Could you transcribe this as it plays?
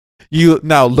You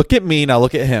now look at me. Now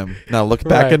look at him. Now look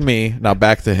back at me. Now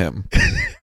back to him.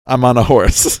 I'm on a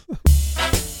horse.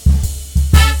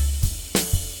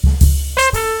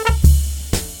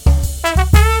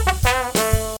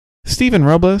 Steven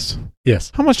Robles.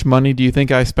 Yes. How much money do you think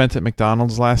I spent at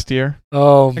McDonald's last year?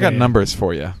 Oh, I got numbers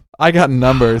for you. I got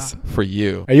numbers for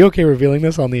you. Are you okay revealing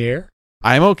this on the air?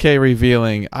 I'm okay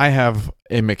revealing I have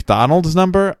a McDonald's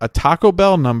number, a Taco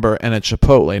Bell number, and a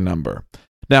Chipotle number.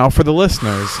 Now, for the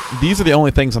listeners, these are the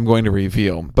only things I'm going to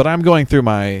reveal, but I'm going through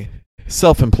my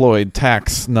self-employed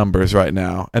tax numbers right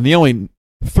now, and the only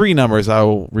 3 numbers I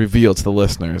will reveal to the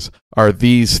listeners are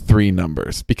these 3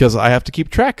 numbers, because I have to keep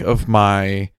track of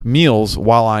my meals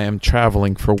while I am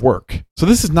traveling for work. So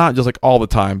this is not just like all the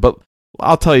time, but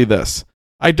I'll tell you this.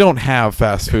 I don't have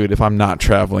fast food if I'm not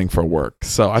traveling for work.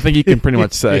 So I think you can pretty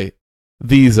much say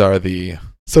these are the...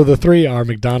 So the 3 are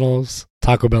McDonald's,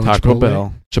 Taco Bell, and Taco Chipotle?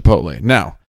 Bell, Chipotle.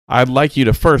 Now, I'd like you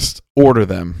to first order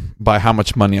them by how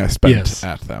much money I spent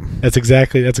at them. That's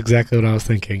exactly what I was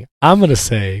thinking. I'm going to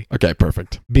say... Okay,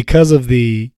 perfect. Because of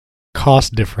the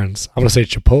cost difference, I'm going to say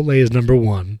Chipotle is number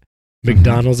 1,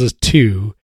 McDonald's is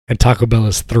 2, and Taco Bell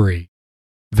is 3.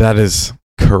 That is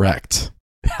correct.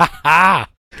 Ha!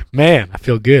 Man, I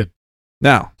feel good.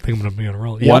 Now, I think I'm going to be on a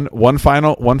roll. One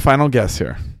final guess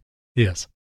here. Yes.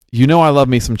 You know I love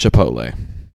me some Chipotle.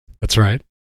 That's right.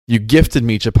 You gifted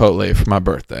me Chipotle for my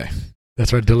birthday.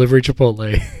 That's right, delivery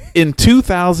Chipotle. In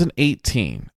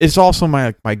 2018, it's also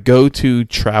my go-to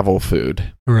travel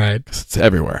food. Right. It's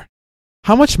everywhere.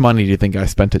 How much money do you think I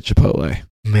spent at Chipotle?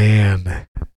 Man,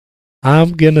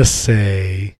 I'm going to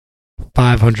say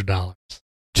 $500.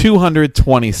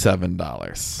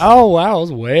 $227. Oh, wow, I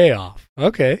was way off.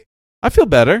 Okay. I feel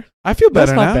better. That's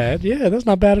That's not now. bad. Yeah, that's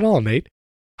not bad at all, Nate.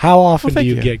 How often do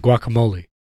you get guacamole?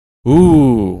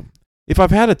 Ooh. If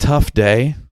I've had a tough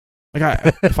day,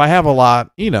 if I have a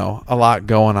lot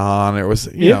going on, it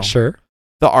was, you know, sure.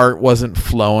 The art wasn't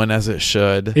flowing as it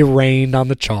should. It rained on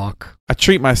the chalk. I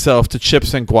treat myself to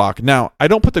chips and guac. Now, I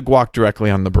don't put the guac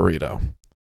directly on the burrito.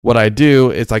 What I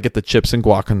do is I get the chips and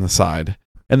guac on the side,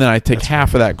 and then I take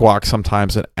half of that guac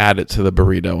sometimes and add it to the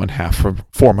burrito and half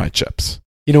for my chips.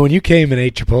 You know, when you came and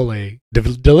ate Chipotle,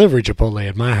 delivery Chipotle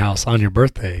at my house on your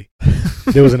birthday,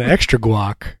 there was an extra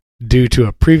guac due to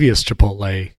a previous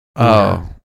Chipotle. Oh,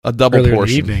 a double portion.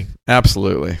 portion. In the evening.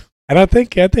 Absolutely. And I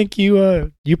think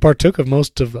you partook of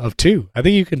most of 2. I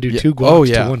think you can do 2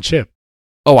 guacs to 1 chip.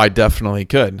 Oh, I definitely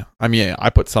could. I mean, I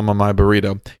put some on my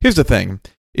burrito. Here's the thing.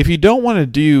 If you don't want to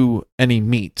do any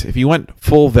meat, if you went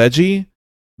full veggie,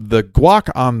 the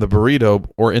guac on the burrito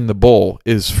or in the bowl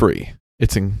is free.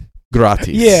 It's in gratis.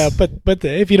 Yeah, but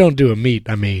if you don't do a meat,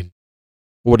 I mean,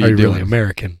 what are you doing? Really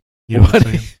American? You know what I'm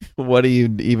saying? What are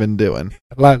you even doing?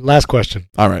 Last question.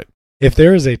 All right. If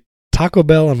there is a Taco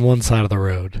Bell on one side of the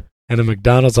road and a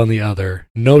McDonald's on the other,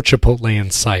 no Chipotle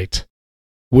in sight,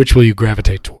 which will you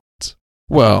gravitate towards?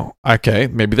 Well, okay,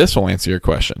 maybe this will answer your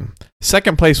question.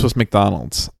 Second place was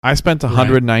McDonald's. I spent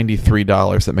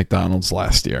 $193 at McDonald's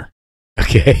last year.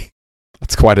 Okay.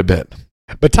 That's quite a bit.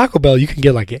 But Taco Bell, you can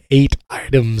get like 8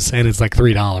 items and it's like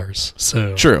 $3.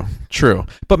 So True.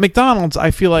 But McDonald's,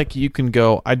 I feel like you can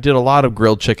go. I did a lot of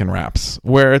grilled chicken wraps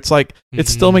where it's like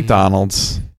it's still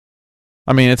McDonald's.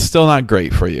 I mean, it's still not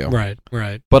great for you. Right.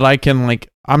 But I can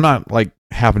I'm not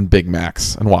having Big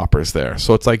Macs and Whoppers there.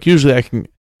 So it's like usually I can,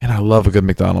 and I love a good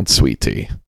McDonald's sweet tea.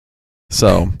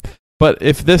 So, but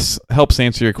if this helps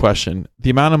answer your question,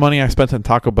 the amount of money I spent on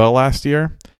Taco Bell last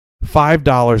year,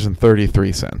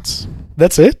 $5.33.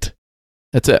 That's it?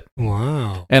 That's it.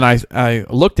 Wow. And I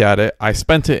looked at it. I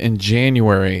spent it in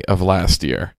January of last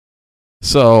year.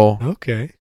 So,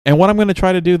 okay. And what I'm going to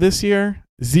try to do this year,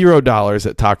 $0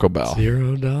 at Taco Bell.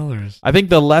 $0. I think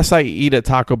the less I eat at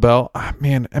Taco Bell,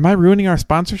 man, am I ruining our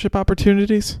sponsorship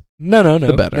opportunities? No.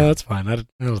 The better. No, that's fine. I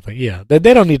don't think. Yeah, they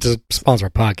don't need to sponsor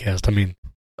a podcast. I mean,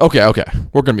 okay,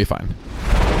 we're gonna be fine.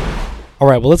 All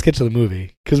right, well, let's get to the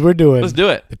movie because we're doing. Let's do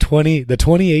it. The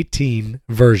 2018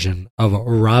 version of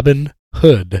Robin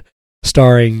Hood,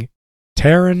 starring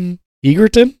Taron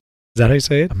Egerton. Is that how you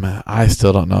say it? I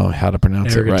still don't know how to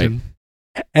pronounce it right.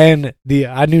 And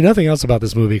I knew nothing else about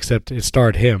this movie except it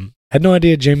starred him. I had no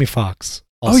idea Jamie Foxx.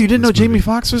 Oh, you didn't know Jamie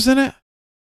Foxx was in it?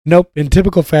 Nope. In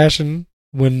typical fashion,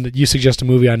 when you suggest a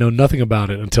movie, I know nothing about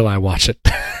it until I watch it.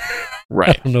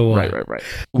 Right. I don't know why. Right.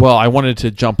 Well, I wanted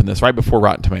to jump in this right before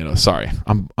Rotten Tomatoes. Sorry,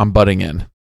 I'm butting in.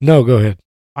 No, go ahead.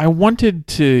 I wanted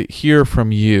to hear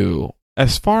from you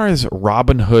as far as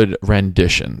Robin Hood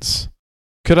renditions.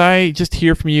 Could I just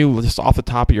hear from you, just off the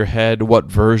top of your head, what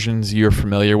versions you're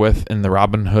familiar with in the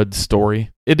Robin Hood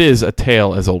story? It is a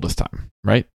tale as old as time,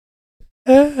 right?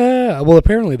 Well,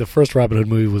 apparently the first Robin Hood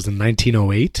movie was in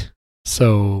 1908,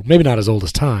 so maybe not as old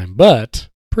as time, but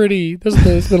pretty.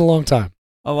 It's been a long time.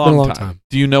 A long time.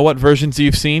 Do you know what versions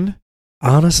you've seen?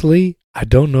 Honestly, I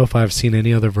don't know if I've seen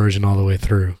any other version all the way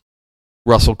through.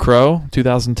 Russell Crowe,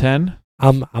 2010.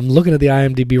 I'm looking at the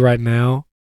IMDb right now.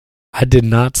 I did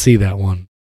not see that one.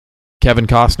 Kevin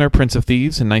Costner, Prince of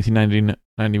Thieves in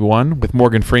 1991 with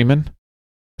Morgan Freeman.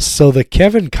 So the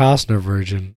Kevin Costner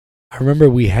version, I remember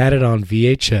we had it on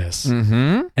VHS,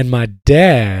 and my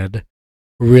dad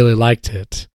really liked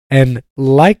it. And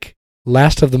like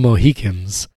Last of the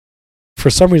Mohicans, for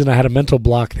some reason I had a mental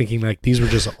block thinking like these were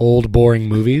just old, boring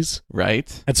movies.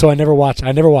 Right. And so I never watched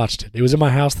it. It was in my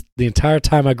house the entire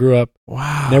time I grew up.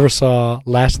 Wow. Never saw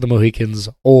Last of the Mohicans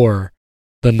or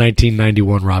the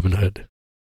 1991 Robin Hood.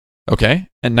 Okay.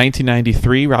 And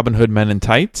 1993, Robin Hood Men in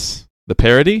Tights, the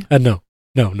parody? No.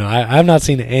 I have not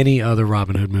seen any other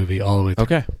Robin Hood movie all the way through.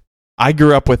 Okay. I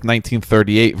grew up with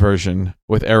 1938 version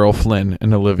with Errol Flynn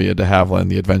and Olivia de Havilland,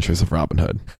 The Adventures of Robin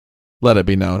Hood. Let it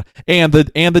be known. And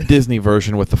the Disney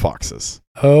version with the foxes.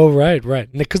 Oh, right.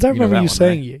 Because I remember you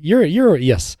saying, right?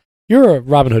 You're a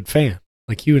Robin Hood fan.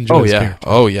 Like you enjoy his character.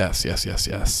 Oh,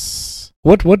 yes.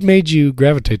 What made you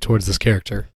gravitate towards this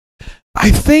character?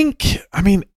 I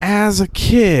mean, as a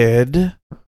kid,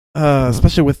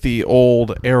 especially with the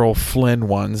old Errol Flynn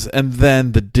ones and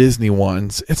then the Disney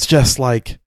ones, it's just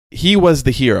like he was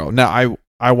the hero. Now,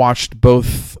 I watched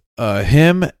both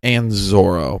him and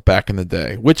Zorro back in the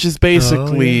day, which is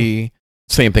basically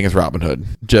same thing as Robin Hood,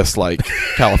 just like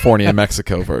California and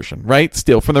Mexico version, right?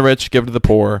 Steal from the rich, give to the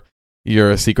poor.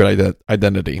 You're a secret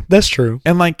identity. That's true.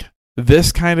 And like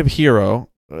this kind of hero,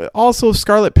 also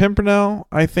Scarlet Pimpernel,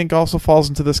 I think also falls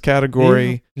into this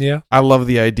category. Yeah. I love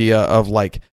the idea of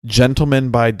like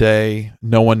gentleman by day,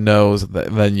 no one knows,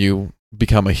 then you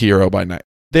become a hero by night.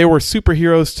 They were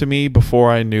superheroes to me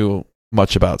before I knew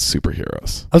much about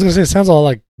superheroes. I was going to say, it sounds all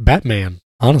like Batman,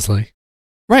 honestly.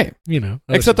 Right.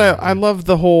 Except I love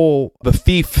the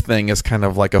thief thing is kind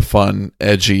of like a fun,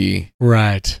 edgy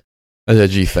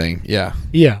thing. Yeah.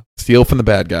 Yeah. Steal from the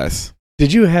bad guys.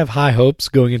 Did you have high hopes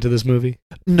going into this movie?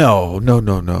 No.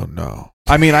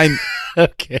 I mean,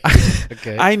 Okay.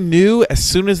 I knew as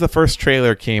soon as the first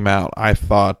trailer came out, I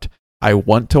thought, I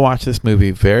want to watch this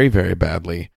movie very, very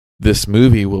badly. This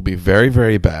movie will be very,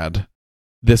 very bad.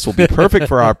 This will be perfect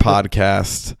for our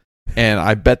podcast. And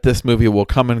I bet this movie will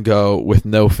come and go with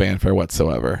no fanfare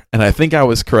whatsoever. And I think I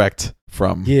was correct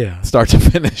from start to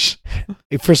finish.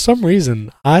 For some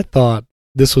reason, I thought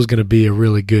this was going to be a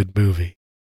really good movie.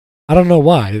 I don't know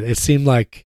why. It seemed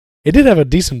like it did have a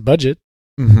decent budget.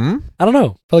 Mm-hmm. I don't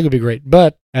know. Felt like it would be great.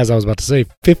 But as I was about to say,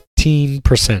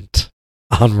 15%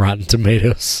 on Rotten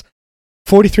Tomatoes.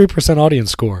 43%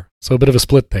 audience score. So a bit of a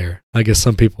split there. I guess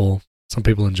some people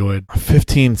enjoyed.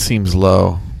 15 seems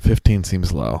low.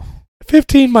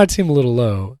 15 might seem a little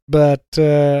low, but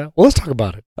let's talk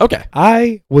about it. Okay.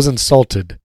 I was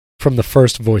insulted from the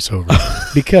first voiceover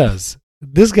because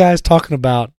this guy's talking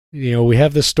about, we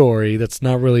have this story that's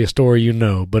not really a story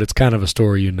but it's kind of a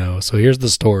story So here's the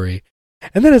story.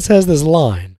 And then it says this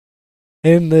line.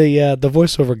 And the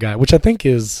voiceover guy, which I think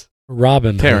is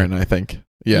Robin Hood. I think.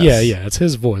 Yes. Yeah, it's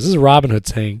his voice. This is Robin Hood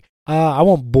saying, I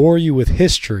won't bore you with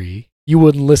history. You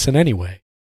wouldn't listen anyway.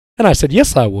 And I said,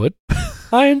 yes, I would.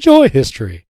 I enjoy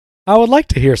history. I would like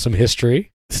to hear some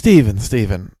history.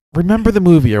 Steven, remember the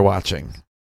movie you're watching.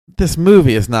 This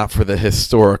movie is not for the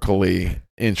historically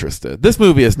interested. This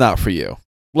movie is not for you.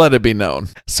 Let it be known.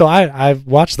 So I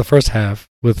watched the first half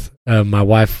with my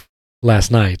wife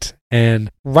last night. And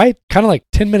right kind of like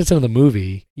 10 minutes into the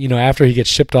movie, after he gets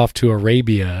shipped off to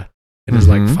Arabia and is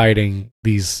like fighting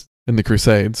these... In the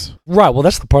Crusades. Right. Well,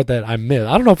 that's the part that I missed.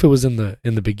 I don't know if it was in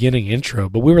the beginning intro,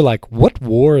 but we were like, what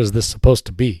war is this supposed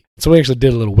to be? So we actually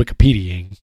did a little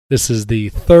Wikipediaing. This is the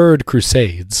Third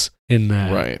Crusades in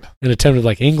an attempt of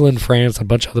like England, France, a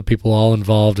bunch of other people all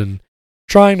involved in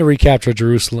trying to recapture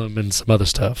Jerusalem and some other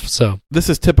stuff. So this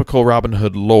is typical Robin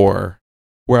Hood lore,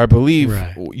 where I believe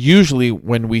usually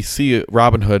when we see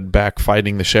Robin Hood back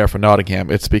fighting the Sheriff of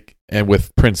Nottingham, and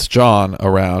with Prince John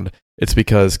around, it's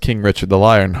because King Richard the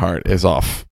Lionheart is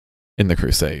off in the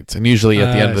Crusades. And usually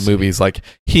at the end of the movies, like,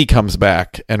 he comes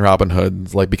back and Robin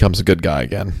Hood like becomes a good guy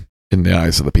again in the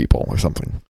eyes of the people or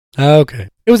something. Okay.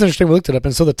 It was interesting. We looked it up.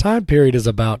 And so the time period is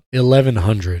about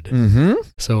 1100. Mm-hmm.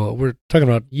 So we're talking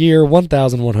about year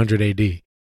 1100 AD.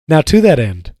 Now, to that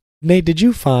end, Nate, did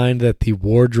you find that the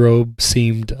wardrobe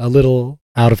seemed a little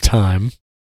out of time?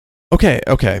 Okay.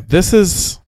 This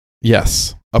is...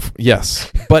 Yes.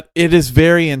 Yes. But it is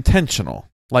very intentional.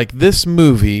 Like, this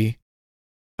movie...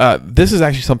 this is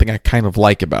actually something I kind of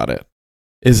like about it,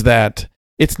 is that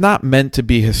it's not meant to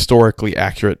be historically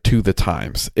accurate to the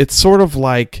times. It's sort of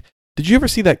like, did you ever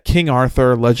see that King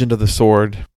Arthur Legend of the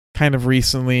Sword kind of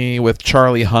recently with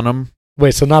Charlie Hunnam?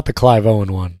 Wait, so not the Clive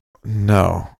Owen one?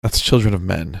 No, that's Children of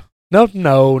Men. No.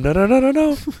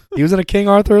 He was in a King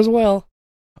Arthur as well.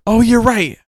 Oh, you're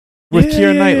right. With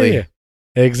Keira Knightley. Yeah.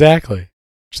 Exactly.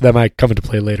 So that might come into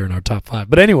play later in our top 5.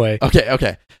 But anyway.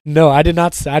 Okay. No, I did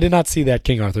not see that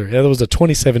King Arthur. It was a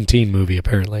 2017 movie,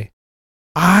 apparently.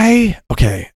 I'm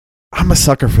a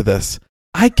sucker for this.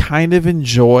 I kind of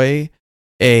enjoy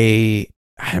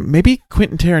maybe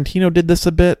Quentin Tarantino did this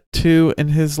a bit too in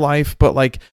his life, but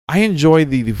like I enjoy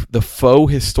the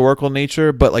faux historical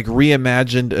nature, but like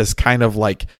reimagined as kind of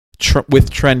like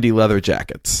with trendy leather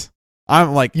jackets.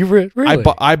 I'm like, really?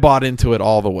 I bought into it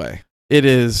all the way. It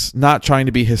is not trying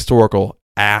to be historical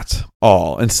at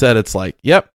all. Instead, it's like,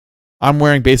 yep, I'm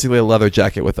wearing basically a leather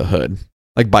jacket with a hood,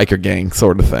 like biker gang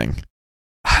sort of thing.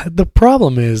 The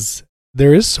problem is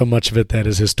there is so much of it that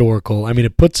is historical. I mean,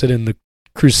 it puts it in the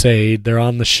Crusade. They're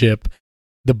on the ship,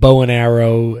 the bow and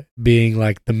arrow being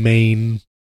like the main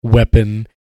weapon.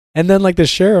 And then like the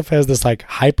sheriff has this like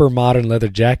hyper modern leather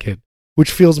jacket,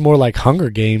 which feels more like Hunger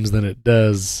Games than it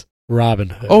does Robin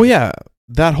Hood. Oh yeah.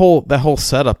 That whole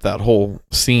setup, that whole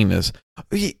scene is.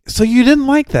 So you didn't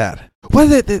like that? Well,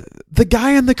 the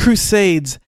guy in the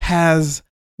Crusades has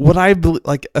what I believe,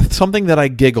 like something that I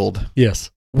giggled. Yes.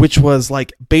 Which was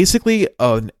like basically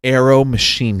an arrow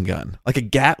machine gun, like a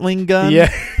Gatling gun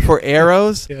for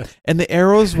arrows. Yeah. And the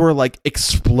arrows were like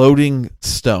exploding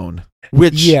stone,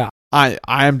 which I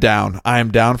am down. I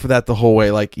am down for that the whole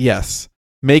way. Like, yes.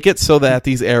 Make it so that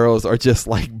these arrows are just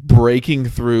like breaking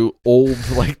through old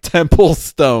like temple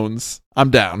stones.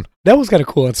 I'm down. That was kind of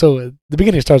cool. And so the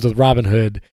beginning starts with Robin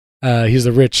Hood. He's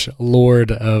the rich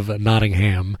lord of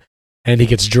Nottingham, and he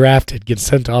gets drafted, gets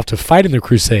sent off to fight in the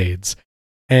Crusades.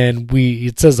 And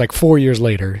it says like 4 years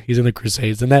later, he's in the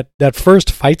Crusades. And that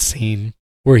first fight scene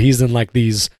where he's in like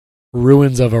these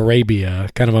ruins of Arabia,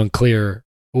 kind of unclear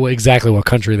exactly what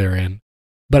country they're in.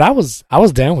 But I was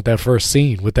down with that first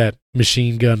scene with that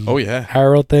machine gun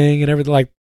arrow thing and everything.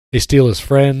 Like they steal his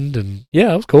friend, and it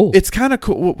was cool. It's kind of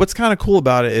cool. What's kind of cool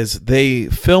about it is they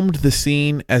filmed the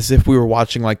scene as if we were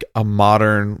watching like a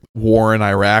modern war in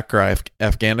Iraq or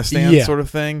Afghanistan sort of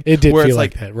thing. It did feel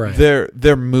like that, right?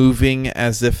 They're moving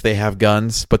as if they have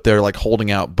guns, but they're like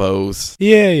holding out bows.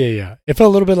 Yeah. It felt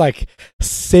a little bit like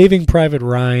Saving Private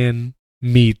Ryan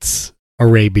meets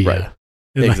Arabia. Right.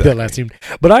 In like that last scene.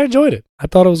 But I enjoyed it. I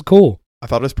thought it was cool. I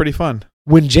thought it was pretty fun.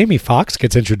 When Jamie Foxx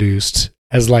gets introduced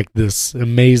as like this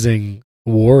amazing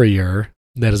warrior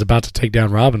that is about to take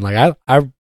down Robin, like I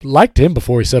liked him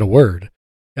before he said a word.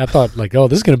 I thought like, oh,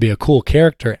 this is going to be a cool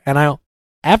character. And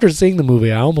after seeing the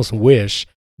movie, I almost wish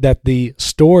that the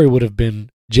story would have been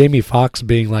Jamie Foxx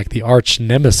being like the arch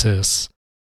nemesis,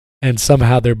 and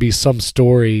somehow there be some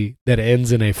story that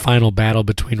ends in a final battle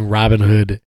between Robin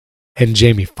Hood and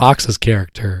Jamie Foxx's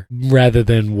character rather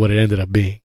than what it ended up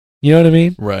being. You know what I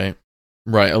mean? Right.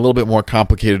 A little bit more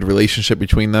complicated relationship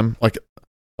between them, like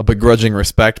a begrudging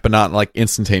respect, but not like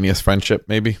instantaneous friendship,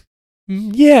 maybe.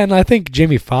 Yeah, and I think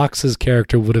Jamie Foxx's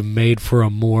character would have made for a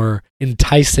more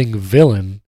enticing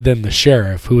villain than the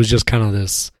sheriff, who was just kind of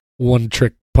this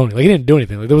one-trick pony. Like he didn't do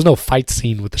anything. Like there was no fight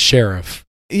scene with the sheriff.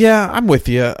 Yeah, I'm with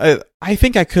you. I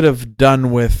think I could have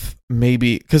done with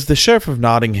maybe because the sheriff of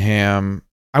Nottingham,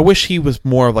 I wish he was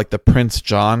more of like the Prince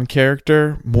John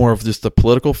character, more of just a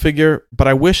political figure, but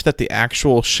I wish that the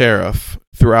actual sheriff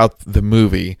throughout the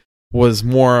movie was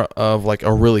more of like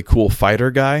a really cool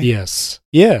fighter guy. Yes.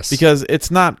 Because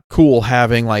it's not cool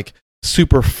having like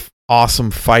super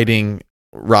awesome fighting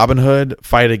Robin Hood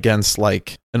fight against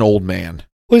like an old man.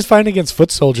 Well, he's fighting against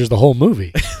foot soldiers the whole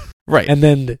movie. Right. And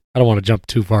then, I don't want to jump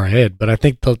too far ahead, but I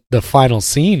think the final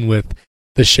scene with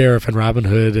the sheriff and Robin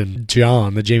Hood and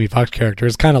John, the Jamie Foxx character,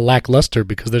 is kind of lackluster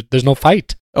because there's no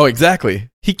fight. Oh, exactly.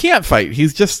 He can't fight.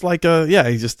 He's just like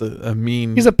he's just a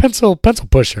mean. He's a pencil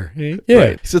pusher. Yeah.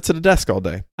 Right. He sits at a desk all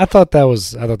day. I thought that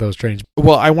was strange.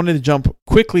 Well, I wanted to jump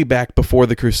quickly back before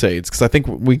the Crusades because I think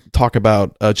we talk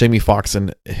about Jamie Foxx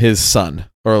and his son,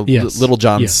 or Little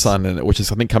John's son, in it, which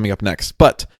is I think coming up next.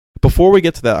 But before we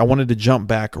get to that, I wanted to jump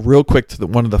back real quick to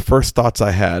one of the first thoughts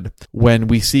I had when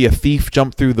we see a thief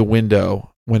jump through the window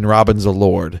when Robin's a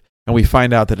lord, and we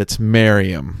find out that it's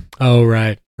Miriam. Oh,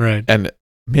 right. And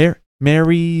Marion,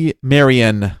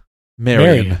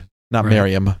 not right.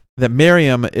 Miriam. That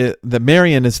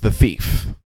Marion is the thief,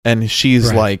 and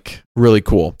she's like really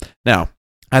cool. Now,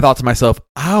 I thought to myself,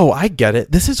 oh, I get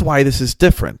it. This is why this is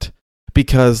different,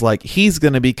 because like he's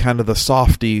going to be kind of the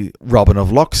softy Robin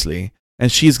of Locksley,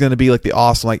 and she's going to be like the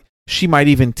awesome, like she might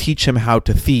even teach him how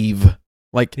to thieve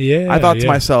Like, Yeah, I thought to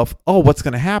myself, oh, what's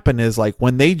going to happen is, like,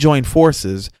 when they join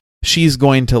forces, she's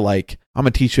going to, like, I'm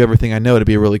going to teach you everything I know to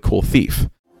be a really cool thief.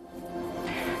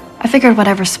 I figured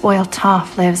whatever spoiled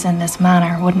toff lives in this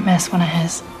manor wouldn't miss one of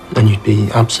his. And you'd be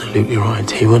absolutely right,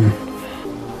 he wouldn't.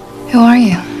 Who are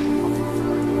you?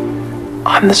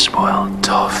 I'm the spoiled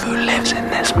toff who lives in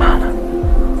this manor.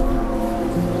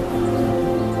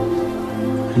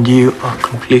 And you are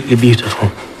completely beautiful.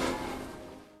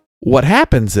 What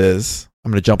happens is,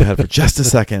 I'm going to jump ahead for just a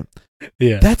second.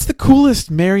 Yeah. That's the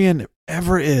coolest Marion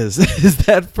ever is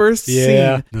that first scene.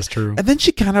 Yeah, that's true. And then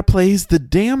she kind of plays the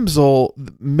damsel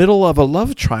middle of a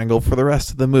love triangle for the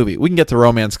rest of the movie. We can get to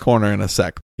Romance Corner in a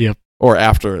sec. Yep. Or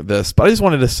after this. But I just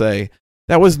wanted to say,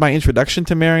 that was my introduction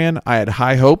to Marion. I had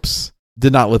high hopes.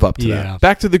 Did not live up to that.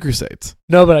 Back to the Crusades.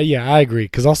 No, but I agree.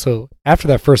 Because also, after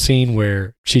that first scene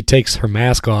where she takes her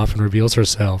mask off and reveals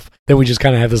herself, then we just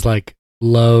kind of have this, like,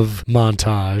 love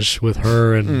montage with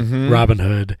her and Robin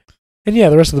Hood. And yeah,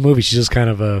 the rest of the movie, she's just kind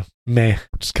of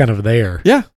just kind of there.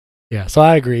 Yeah. Yeah, so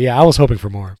I agree. Yeah, I was hoping for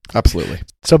more. Absolutely.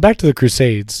 So back to the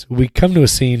Crusades, we come to a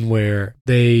scene where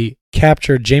they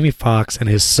capture Jamie Foxx and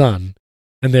his son,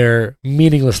 and they're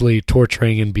meaninglessly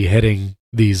torturing and beheading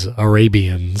these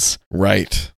Arabians.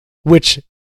 Right. Which,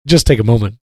 just take a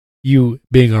moment, you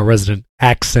being our resident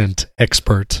accent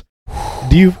expert,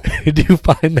 do you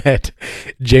find that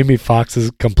Jamie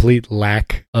Foxx's complete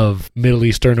lack of Middle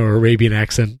Eastern or Arabian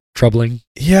accent troubling?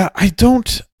 Yeah, I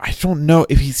don't know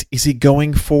if is he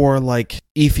going for, like,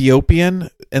 Ethiopian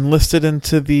enlisted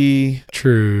into the...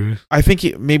 True. I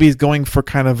think maybe he's going for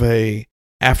kind of a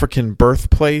African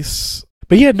birthplace.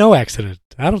 But he had no accent.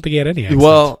 I don't think he had any accent.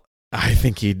 Well, I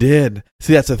think he did.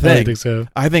 See, that's the thing. I don't think so.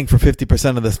 I think for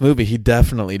 50% of this movie, he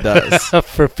definitely does.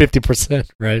 For 50%,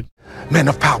 right? Men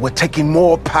of power taking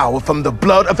more power from the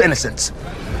blood of innocents.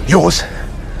 Yours,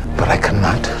 but I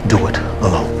cannot do it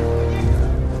alone.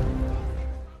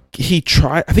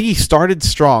 I think he started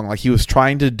strong, like he was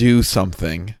trying to do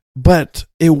something, but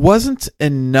it wasn't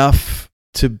enough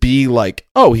to be like,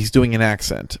 oh, he's doing an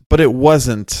accent, but it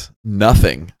wasn't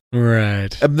nothing.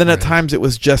 Right. And then at times it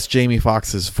was just Jamie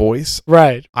Foxx's voice.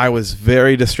 Right. I was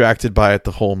very distracted by it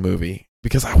the whole movie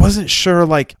because I wasn't sure,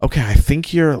 like, okay, I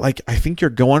think you're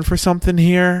going for something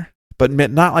here, but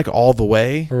not like all the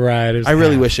way. Right. I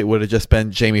really wish it would have just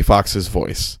been Jamie Foxx's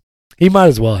voice. He might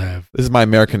as well have. This is my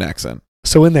American accent.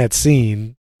 So in that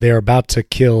scene, they're about to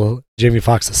kill Jamie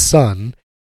Foxx's son,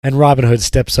 and Robin Hood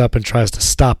steps up and tries to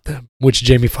stop them, which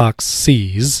Jamie Foxx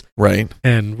sees. Right.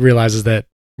 And realizes that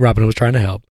Robin Hood was trying to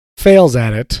help. Fails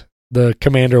at it. The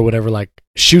commander or whatever, like,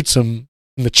 shoots him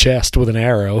in the chest with an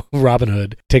arrow. Robin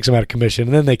Hood takes him out of commission,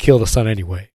 and then they kill the son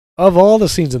anyway. Of all the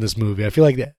scenes in this movie, I feel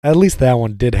like at least that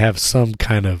one did have some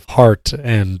kind of heart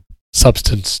and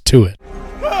substance to it.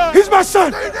 He's my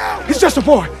son! He's just a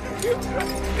boy!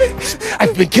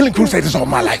 I've been killing Crusaders all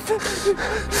my life.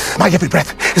 My every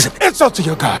breath is an insult to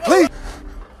your God. Please.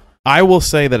 I will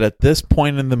say that at this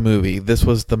point in the movie, this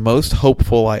was the most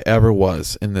hopeful I ever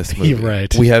was in this movie.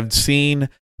 Right. We had seen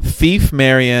Thief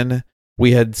Marion.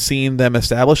 We had seen them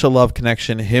establish a love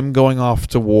connection, him going off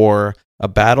to war, a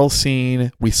battle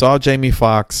scene. We saw Jamie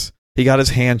Foxx. He got his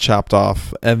hand chopped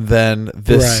off. And then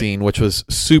this scene, which was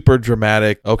super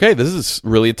dramatic. Okay, this is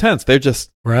really intense. They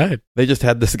just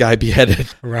had this guy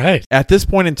beheaded. Right. At this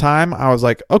point in time, I was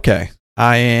like, okay,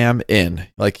 I am in.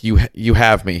 Like, you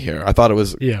have me here. I thought it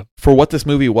was, for what this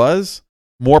movie was,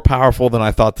 more powerful than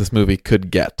I thought this movie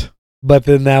could get. But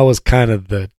then that was kind of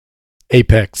the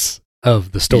apex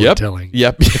of the storytelling.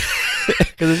 Yep.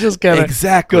 Because it just kind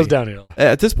of goes downhill.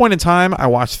 At this point in time, I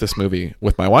watched this movie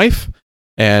with my wife.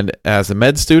 And as a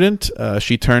med student,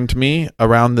 she turned to me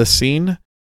around this scene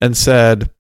and said,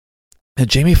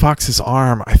 Jamie Foxx's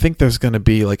arm, I think there's going to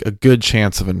be like a good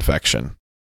chance of infection.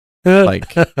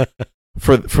 Like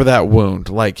for that wound.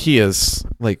 Like he is,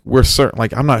 like we're certain,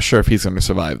 like I'm not sure if he's going to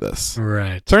survive this.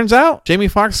 Right. Turns out Jamie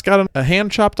Foxx got a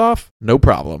hand chopped off. No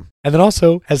problem. And then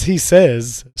also, as he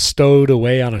says, stowed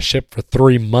away on a ship for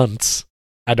 3 months.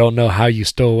 I don't know how you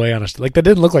stow away on a ship. Like that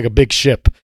didn't look like a big ship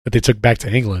that they took back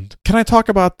to England. Can I talk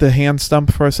about the hand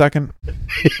stump for a second?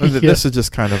 This is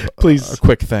just kind of a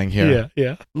quick thing here.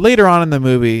 Yeah. Later on in the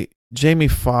movie, Jamie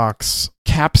Foxx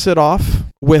caps it off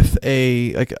with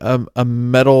a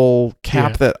metal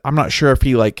cap that I'm not sure if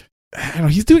he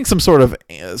he's doing some sort of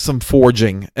some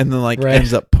forging and then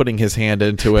ends up putting his hand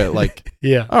into it. Like,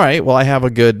 yeah. All right, well I have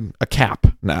a cap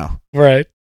now. Right.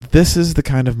 This is the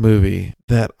kind of movie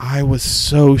that I was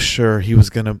so sure he was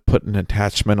going to put an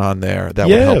attachment on there that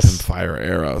would help him fire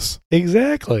arrows.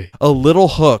 Exactly. A little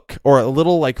hook or a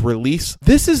little release.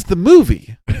 This is the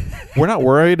movie. We're not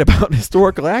worried about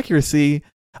historical accuracy.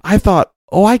 I thought,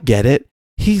 oh, I get it.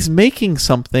 He's making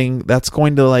something that's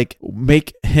going to like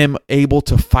make him able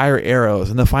to fire arrows,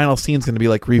 and the final scene's going to be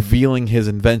like revealing his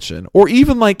invention, or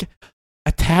even like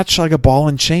attach like a ball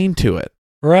and chain to it.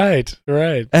 Right.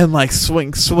 And like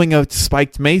swing a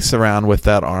spiked mace around with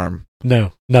that arm.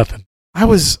 No, nothing. I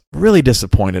was really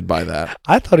disappointed by that.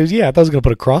 I thought he was going to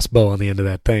put a crossbow on the end of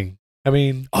that thing. I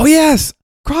mean, oh yes,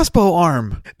 crossbow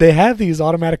arm. They have these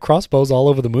automatic crossbows all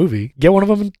over the movie. Get one of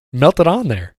them and melt it on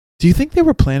there. Do you think they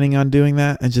were planning on doing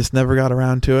that and just never got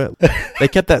around to it? They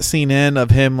kept that scene in of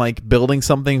him like building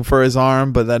something for his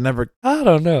arm, but that never. I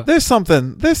don't know. There's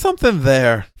something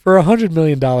there. For $100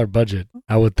 million budget,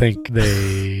 I would think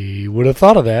they would have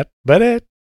thought of that, but it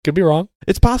could be wrong.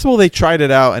 It's possible they tried it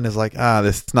out and is like,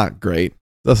 this is not great.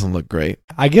 Doesn't look great.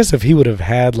 I guess if he would have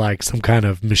had like some kind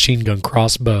of machine gun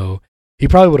crossbow, he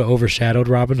probably would have overshadowed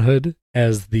Robin Hood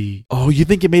as the... Oh, you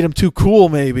think it made him too cool,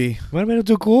 maybe? Might have made him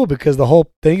too cool because the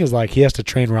whole thing is like he has to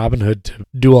train Robin Hood to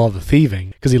do all the thieving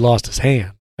because he lost his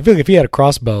hand. I feel like if he had a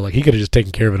crossbow, like he could have just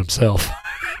taken care of it himself.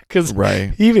 Because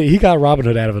right. he got Robin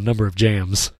Hood out of a number of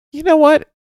jams. You know what?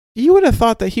 You would have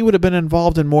thought that he would have been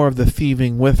involved in more of the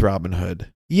thieving with Robin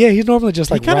Hood. Yeah, he's normally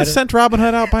just like... He kind of sent Robin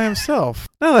Hood out by himself.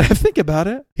 Now that I think about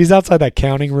it. He's outside that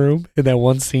counting room in that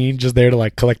one scene, just there to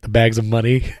like collect the bags of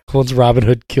money once Robin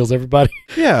Hood kills everybody.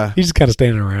 Yeah. He's just kind of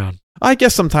standing around. I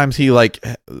guess sometimes he like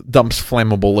dumps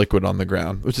flammable liquid on the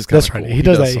ground, which is kind of cool. That's right. He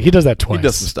does that twice. He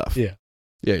does some stuff. Yeah.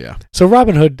 Yeah. So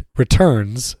Robin Hood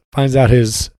returns, finds out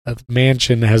his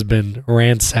mansion has been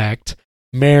ransacked.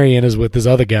 Marion is with this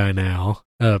other guy now,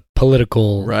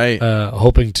 political, right?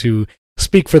 Hoping to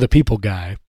speak for the people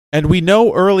guy. And we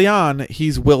know early on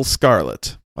he's Will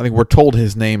Scarlet. I think we're told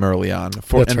his name early on.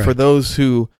 For those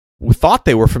who thought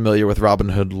they were familiar with Robin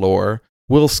Hood lore,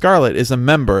 Will Scarlet is a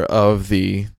member of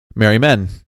the Merry Men.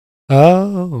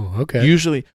 Oh, okay.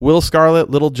 Usually, Will Scarlet,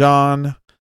 Little John,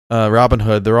 Robin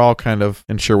Hood, they're all kind of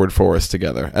in Sherwood Forest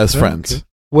together as friends. Okay.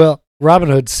 Well, Robin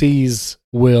Hood sees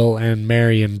Will and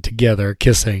Marion together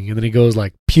kissing, and then he goes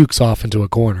like pukes off into a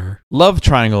corner. Love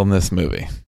triangle in this movie.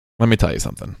 Let me tell you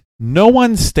something. No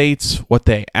one states what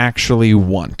they actually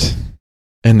want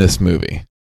in this movie,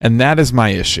 and that is my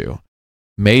issue.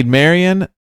 Maid Marian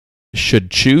should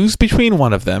choose between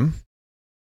one of them.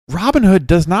 Robin Hood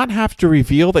does not have to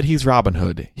reveal that he's Robin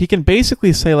Hood. He can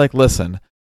basically say like, listen,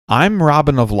 I'm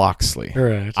Robin of Locksley.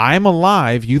 Right. I'm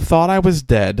alive. You thought I was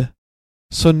dead.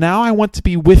 So now I want to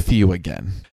be with you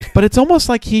again. But it's almost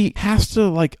like he has to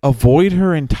like avoid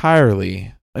her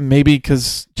entirely. Maybe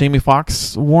because Jamie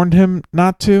Foxx warned him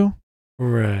not to.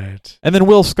 Right. And then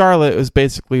Will Scarlet was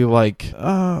basically like,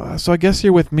 so I guess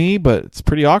you're with me, but it's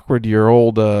pretty awkward. Your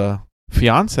old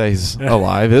fiance's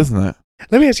alive, isn't it?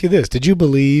 Let me ask you this. Did you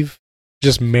believe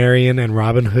just Marion and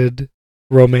Robin Hood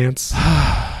romance?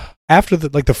 After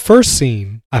the first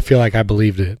scene, I feel like I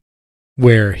believed it,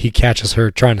 where he catches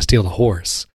her trying to steal the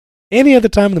horse. Any other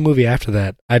time in the movie after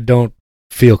that, I don't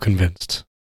feel convinced.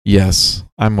 Yes,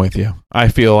 I'm with you. I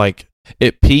feel like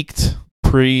it peaked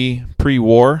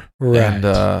pre-war. Right.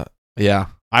 And yeah,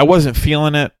 I wasn't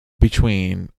feeling it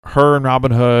between her and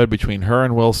Robin Hood, between her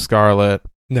and Will Scarlet.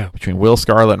 No. Between Will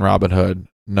Scarlet and Robin Hood,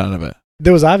 none of it.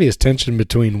 There was obvious tension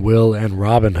between Will and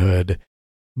Robin Hood,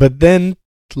 but then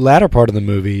latter part of the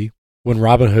movie, when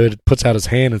Robin Hood puts out his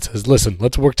hand and says, listen,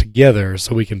 let's work together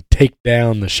so we can take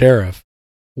down the sheriff,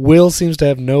 Will seems to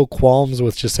have no qualms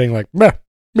with just saying like, yeah,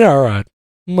 all right,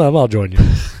 I'll join you.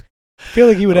 I feel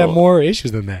like he would have more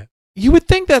issues than that. You would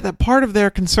think that part of their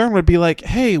concern would be like,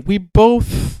 hey, we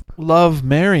both love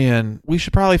Marion. We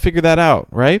should probably figure that out,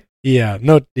 right? Yeah,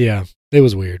 it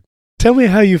was weird. Tell me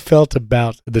how you felt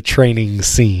about the training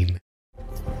scene.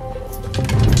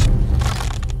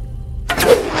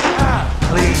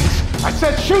 Please. I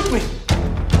said shoot me.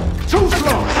 Too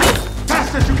slow.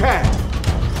 Fast as you can.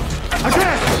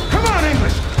 Again. Come on,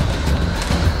 English.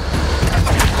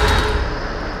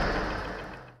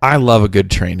 I love a good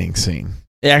training scene.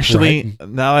 Actually,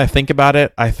 Now that I think about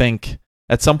it, I think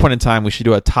at some point in time we should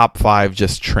do a top 5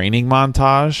 just training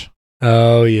montage.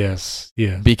 Oh, yes.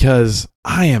 Yeah. Because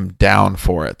I am down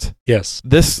for it. Yes.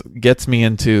 This gets me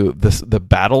into the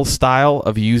battle style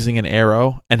of using an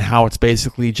arrow and how it's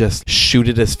basically just shoot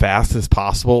it as fast as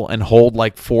possible and hold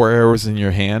like 4 arrows in your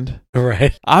hand.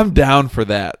 Right. I'm down for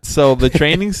that. So the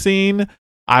training scene,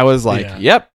 I was like,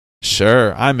 yep,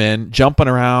 sure, I'm in. Jumping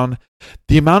around.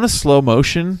 The amount of slow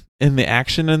motion in the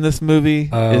action in this movie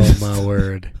is my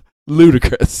word.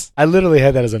 Ludicrous. I literally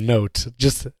had that as a note.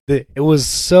 It was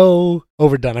so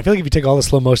overdone. I feel like if you take all the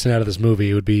slow motion out of this movie,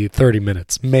 it would be 30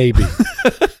 minutes, maybe.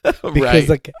 Because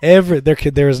like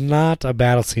there is not a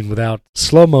battle scene without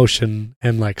slow motion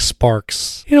and like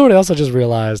sparks. You know what else I just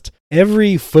realized?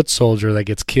 every foot soldier that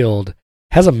gets killed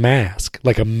has a mask,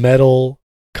 like a metal,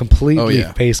 completely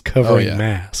face-covering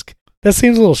mask. That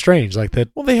seems a little strange, like that.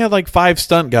 Well, they had like 5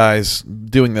 stunt guys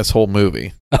doing this whole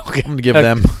movie. Okay. I'm going to give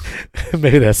them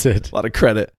maybe that's it. a lot of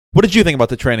credit. What did you think about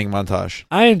the training montage?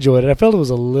 I enjoyed it. I felt it was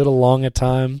a little long at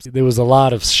times. There was a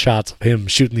lot of shots of him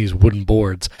shooting these wooden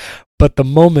boards. But the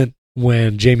moment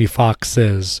when Jamie Foxx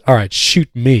says, all right, shoot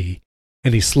me,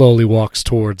 and he slowly walks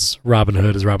towards Robin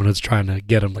Hood as Robin Hood's trying to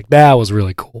get him, like, that was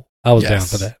really cool. I was down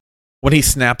for that. When he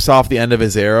snaps off the end of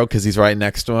his arrow because he's right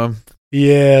next to him.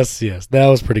 Yes, that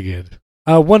was pretty good.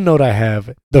 One note I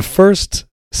have, the first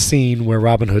scene where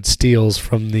Robin Hood steals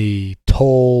from the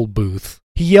toll booth,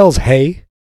 he yells, hey,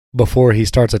 before he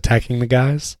starts attacking the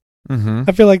guys. Mm-hmm.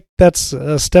 I feel like that's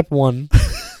step one.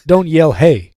 Don't yell,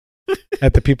 hey,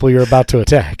 at the people you're about to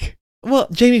attack. Well,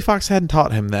 Jamie Foxx hadn't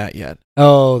taught him that yet.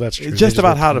 Oh, that's true. Just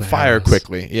about how to fire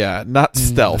quickly. Yeah, not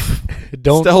stealth.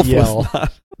 Don't stealth yell. Was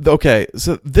not. Okay,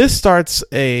 so this starts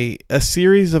a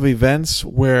series of events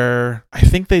where I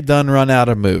think they done run out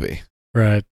of movie.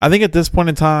 Right. I think at this point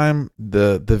in time,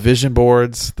 the vision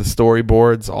boards, the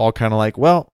storyboards, all kind of like,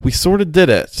 well, we sort of did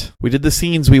it. We did the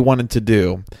scenes we wanted to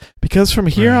do. Because from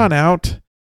here on out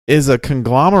is a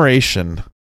conglomeration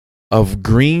of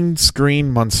green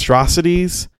screen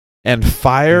monstrosities and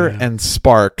fire and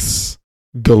sparks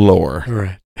galore.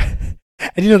 Right.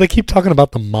 And they keep talking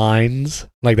about the mines,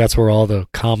 like that's where all the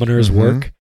commoners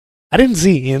work. I didn't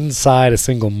see inside a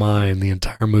single mine the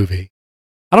entire movie.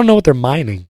 I don't know what they're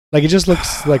mining. Like, it just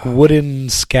looks like wooden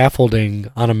scaffolding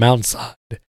on a mountainside.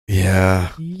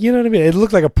 Yeah. You know what I mean? It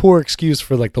looked like a poor excuse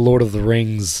for, like, the Lord of the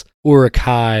Rings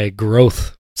Uruk-hai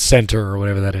growth center or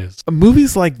whatever that is.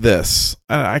 Movies like this,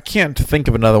 I can't think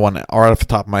of another one right off the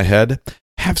top of my head,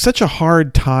 have such a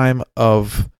hard time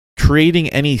of creating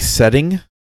any setting,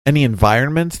 any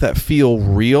environments that feel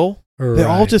real. Right. They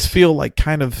all just feel like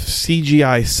kind of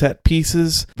CGI set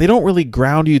pieces. They don't really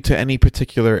ground you to any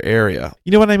particular area.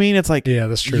 You know what I mean? It's like, yeah,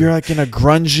 that's true. You're like in a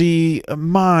grungy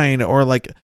mine or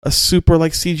like a super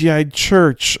like CGI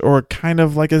church or kind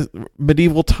of like a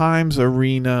medieval times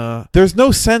arena. There's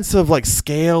no sense of like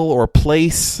scale or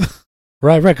place.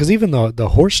 Right. Because even the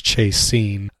horse chase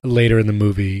scene later in the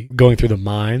movie, going through the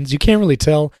mines, you can't really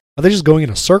tell. Are they just going in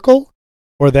a circle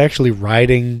or are they actually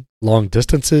riding long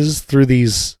distances through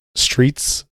these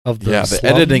streets of the slums?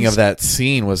 Editing of that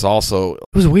scene was also it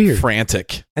was weird,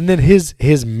 frantic. And then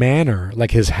his manor,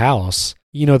 like his house,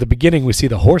 at the beginning we see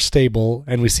the horse stable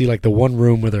and we see like the one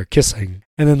room where they're kissing,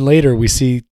 and then later we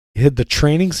see the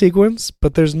training sequence,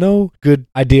 but there's no good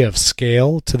idea of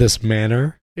scale to this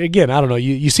manor. Again, I don't know,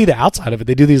 you see the outside of it.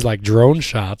 They do these like drone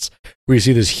shots where you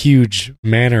see this huge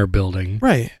manor building,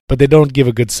 right, but they don't give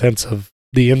a good sense of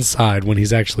the inside when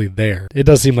he's actually there. It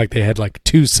does seem like they had like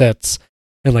 2 sets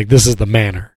and like, this is the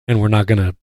manor, and we're not going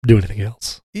to do anything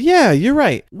else. Yeah, you're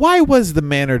right. Why was the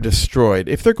manor destroyed?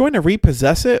 If they're going to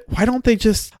repossess it, why don't they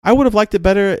just... I would have liked it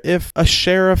better if a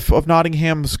sheriff of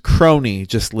Nottingham's crony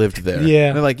just lived there. Yeah.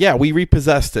 And they're like, yeah, we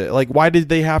repossessed it. Like, why did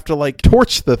they have to, like,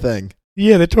 torch the thing?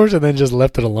 Yeah, they torched it and then just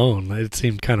left it alone. It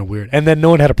seemed kind of weird. And then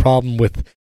no one had a problem with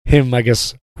him, I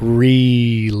guess,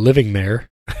 reliving there.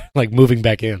 Like moving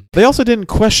back in. They also didn't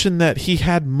question that he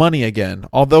had money again.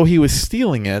 Although he was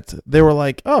stealing it, they were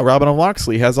like, oh, Robin of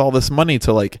Locksley has all this money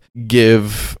to like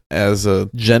give as a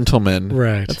gentleman.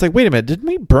 Right. It's like, wait a minute, didn't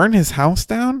we burn his house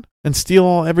down and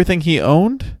steal everything he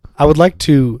owned? I would like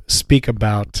to speak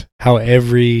about how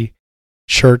every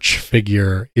church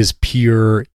figure is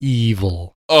pure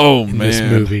evil. Oh, in this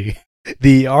movie.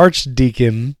 The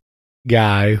archdeacon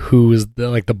guy, who is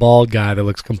the bald guy that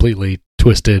looks completely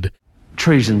twisted.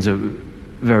 Treason's a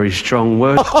very strong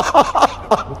word.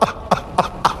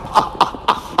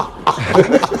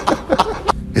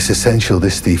 It's essential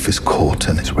this thief is caught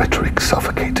and his rhetoric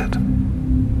suffocated.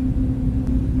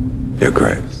 Your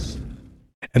Grace.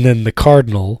 And then the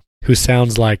cardinal, who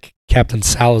sounds like Captain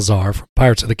Salazar from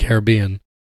Pirates of the Caribbean.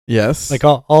 Yes. Like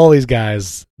all these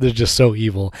guys, they're just so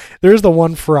evil. There's the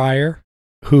one friar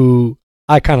who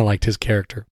I kind of liked his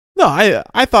character. No,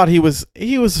 I thought he was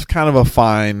kind of a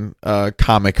fine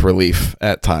comic relief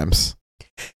at times.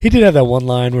 He did have that one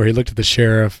line where he looked at the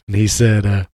sheriff and he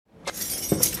said,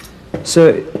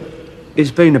 So,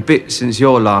 it's been a bit since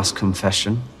your last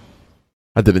confession.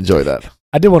 I did enjoy that.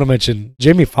 I did want to mention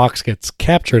Jamie Foxx gets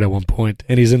captured at one point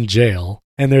and he's in jail.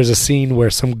 And there's a scene where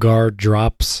some guard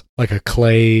drops like a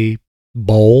clay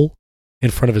bowl in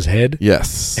front of his head.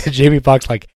 Yes. And Jamie Foxx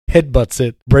like headbutts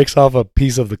it, breaks off a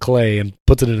piece of the clay and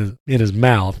puts it in his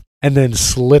mouth, and then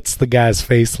slits the guy's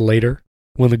face later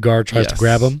when the guard tries to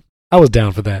grab him. I was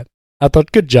down for that. I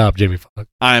thought, good job, Jamie Foxx.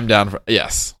 I am down for...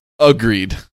 Yes.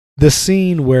 Agreed. The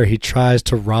scene where he tries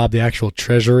to rob the actual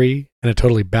treasury and it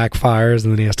totally backfires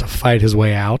and then he has to fight his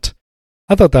way out.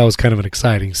 I thought that was kind of an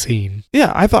exciting scene.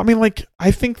 Yeah, I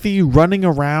think the running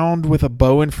around with a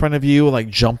bow in front of you, like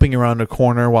jumping around a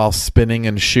corner while spinning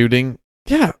and shooting,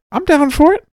 yeah, I'm down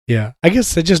for it. Yeah, I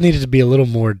guess it just needed to be a little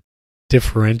more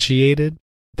differentiated.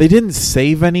 They didn't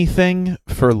save anything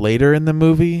for later in the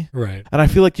movie. Right. And I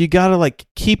feel like you gotta like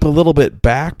keep a little bit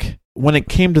back. When it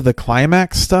came to the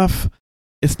climax stuff,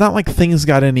 it's not like things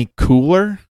got any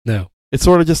cooler. No. It's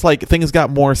sort of just like things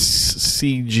got more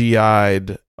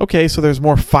CGI'd. Okay, so there's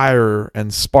more fire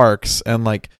and sparks and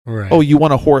like, right. Oh, you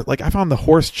want a horse? Like I found the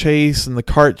horse chase and the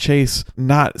cart chase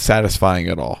not satisfying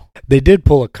at all. They did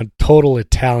pull a total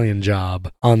Italian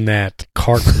job on that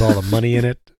cart with all the money in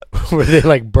it, where they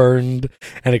like burned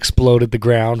and exploded the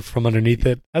ground from underneath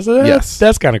it. I said, yes,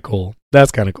 that's kind of cool.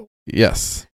 That's kind of cool.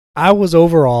 Yes. I was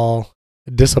overall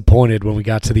disappointed when we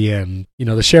got to the end. You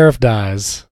know, the sheriff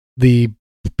dies. The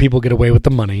people get away with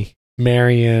the money.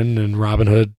 Marion and Robin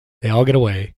Hood, they all get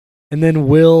away. And then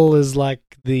Will is like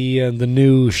the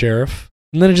new sheriff.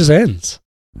 And then it just ends.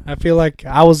 I feel like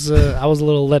I was a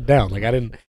little let down. Like I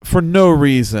didn't. For no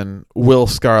reason, Will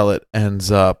Scarlet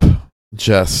ends up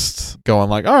just going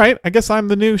like, all right, I guess I'm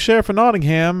the new sheriff of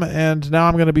Nottingham, and now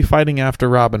I'm going to be fighting after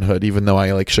Robin Hood, even though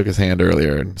I like shook his hand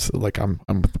earlier, and so, like I'm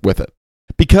with it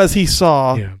because he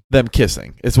saw them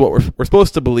kissing. Is what we're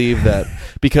supposed to believe, that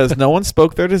because no one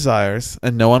spoke their desires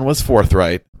and no one was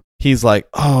forthright. He's like,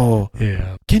 oh,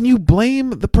 yeah. Can you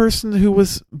blame the person who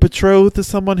was betrothed to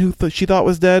someone who she thought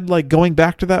was dead, like going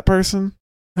back to that person?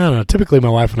 I don't know. Typically, my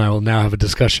wife and I will now have a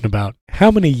discussion about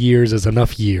how many years is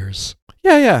enough years.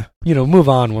 Yeah. You know, move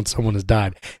on once someone has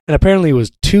died. And apparently it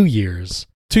was 2 years.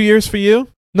 2 years for you?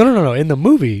 No. In the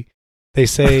movie, they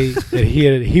say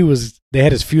that they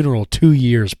had his funeral 2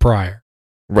 years prior.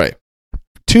 Right.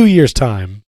 2 years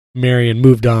time, Marion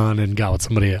moved on and got with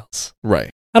somebody else. Right.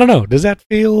 I don't know. Does that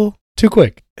feel too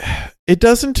quick? It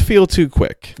doesn't feel too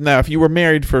quick. Now, if you were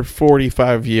married for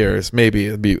 45 years, maybe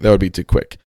that would be too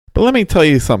quick. But let me tell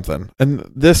you something,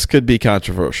 and this could be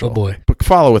controversial. Oh, boy. But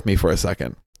follow with me for a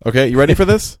second. Okay, you ready for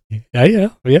this? Yeah.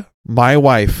 My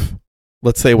wife,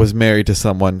 let's say, was married to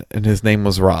someone, and his name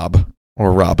was Rob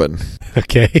or Robin.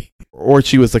 Okay. Or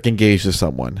she was like engaged to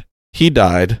someone. He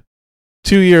died.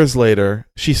 2 years later,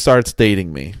 she starts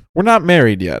dating me. We're not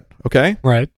married yet, okay?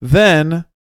 Right. Then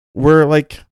we're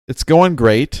like, it's going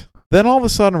great. Then all of a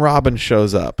sudden, Robin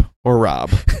shows up, or Rob,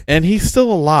 and he's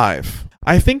still alive.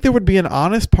 I think there would be an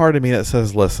honest part of me that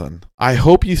says, listen, I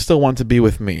hope you still want to be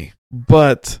with me,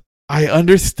 but I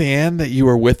understand that you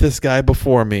were with this guy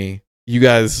before me. You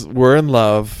guys were in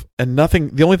love, and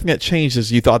the only thing that changed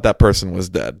is you thought that person was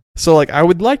dead. So, like, I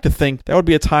would like to think that would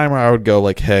be a time where I would go,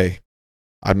 like, hey,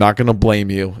 I'm not going to blame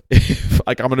you.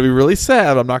 I'm going to be really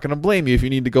sad. I'm not going to blame you if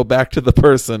you need to go back to the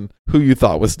person who you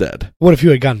thought was dead. What if you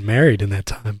had gotten married in that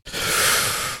time?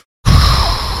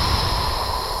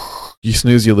 You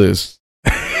snooze, you lose.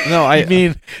 No, I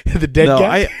mean the dead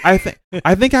guy. I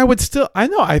think I would still. I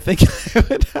know. I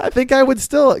think I would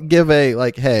still give a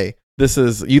like. Hey, this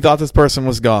is. You thought this person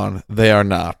was gone. They are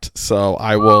not. So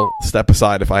I will step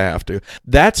aside if I have to.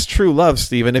 That's true love,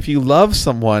 Steven. If you love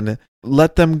someone,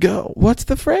 let them go. What's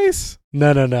the phrase? No.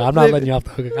 I'm not letting you off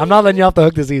the hook. I'm not letting you off the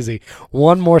hook this easy.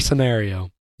 One more scenario.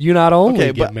 You not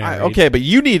only get married. But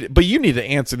you need to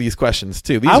answer these questions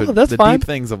too. These are the deep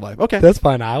things of life. Okay, that's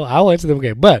fine. I'll answer them.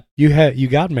 Okay, but you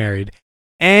got married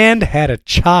and had a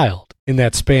child in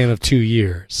that span of 2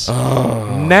 years.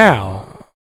 Oh. Now,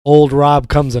 old Rob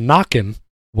comes a knocking.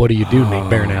 What do you do, Nate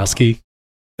Baranowski?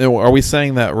 Are we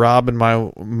saying that Rob and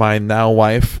my now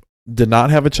wife did not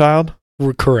have a child?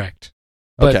 We're correct.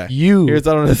 But okay. Here's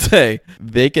what I'm going to say.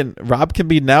 Rob can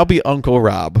now be Uncle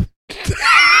Rob.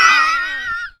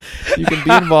 You can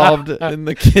be involved in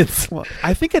the kids.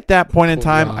 I think at that point in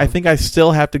time, Rob. I think I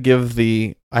still have to give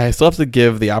the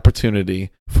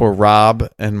opportunity for Rob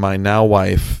and my now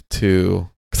wife to,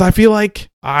 because I feel like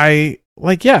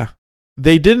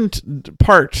they didn't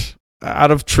part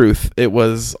out of truth. It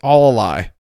was all a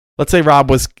lie. Let's say Rob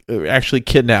was actually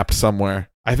kidnapped somewhere.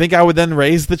 I think I would then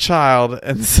raise the child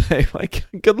and say like,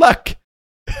 good luck.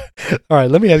 All right,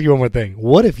 let me ask you one more thing.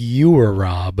 What if you were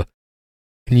Rob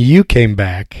and you came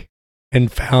back and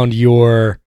found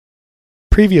your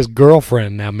previous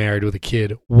girlfriend now married with a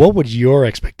kid? What would your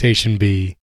expectation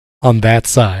be on that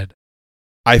side?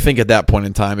 I think at that point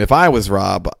in time, if I was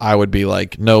Rob, I would be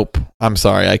like, nope, I'm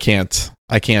sorry, I can't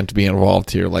be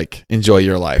involved here. Like, enjoy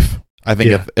your life. I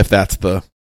think if that's the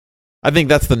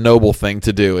noble thing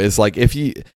to do is like,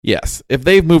 if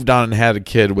they've moved on and had a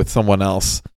kid with someone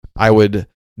else, I would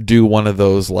do one of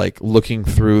those like looking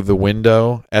through the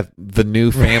window at the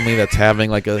new family that's having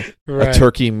like a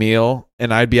turkey meal,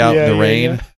 and I'd be out in the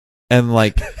rain, and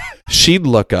like she'd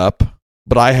look up,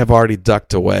 but I have already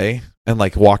ducked away and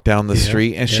like walk down the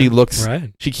street, and she looks,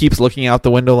 she keeps looking out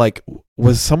the window like,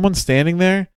 was someone standing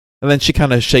there? And then she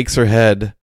kind of shakes her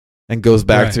head and goes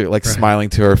back to like smiling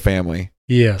to her family.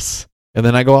 Yes. And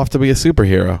then I go off to be a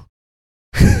superhero.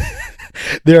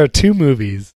 There are two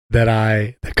movies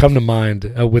that come to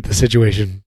mind with the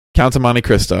situation. Count of Monte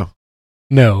Cristo.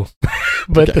 No,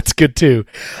 but that's good too.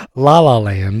 La La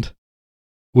Land,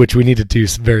 which we need to do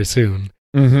very soon,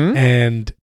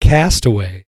 and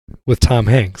Castaway with Tom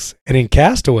Hanks. And in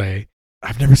Castaway,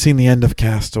 I've never seen the end of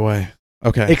Castaway.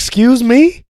 Okay. Excuse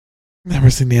me? Never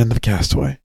seen the end of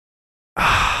Castaway.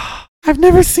 I've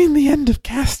never seen the end of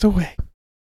Castaway.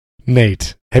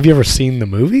 Nate, have you ever seen the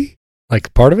movie?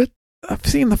 Like part of it? I've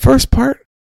seen the first part.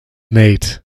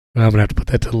 Nate, I'm going to have to put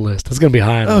that to the list. It's going to be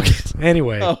high on the list.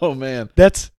 Anyway. Oh, man.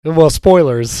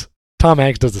 Spoilers. Tom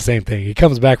Hanks does the same thing. He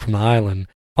comes back from the island,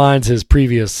 finds his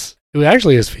previous, it was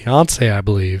actually his fiance, I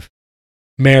believe,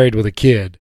 married with a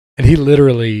kid. And he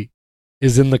literally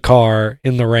is in the car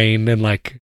in the rain and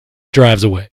like drives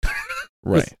away.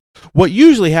 Right. What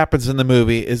usually happens in the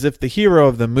movie is if the hero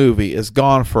of the movie is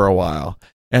gone for a while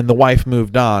and the wife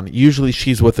moved on, usually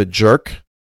she's with a jerk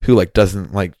who like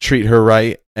doesn't like treat her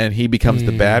right, and he becomes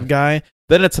the bad guy.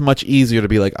 Then it's much easier to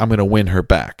be like, I'm going to win her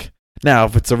back. Now,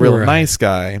 if it's a real nice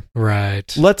guy,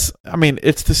 it's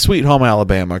the Sweet Home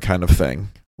Alabama kind of thing.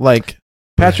 Like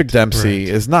Patrick Dempsey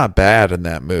is not bad in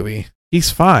that movie. He's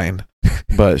fine,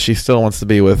 but she still wants to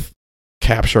be with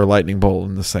Capture a Lightning Bolt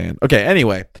in the Sand. Okay,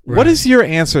 anyway, what is your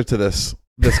answer to this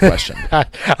question? I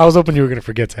was hoping you were going to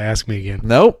forget to ask me again.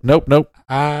 Nope.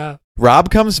 Rob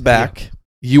comes back. Yeah.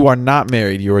 You are not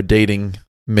married. You are dating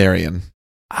Marion.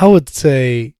 I would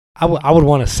say I would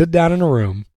want to sit down in a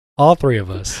room, all three of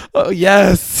us. Oh,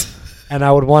 yes. And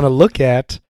I would want to look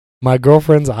at my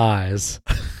girlfriend's eyes.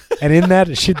 And in that,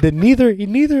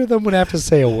 neither of them would have to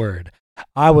say a word.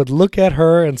 I would look at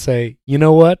her and say, you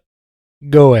know what?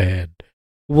 Go ahead.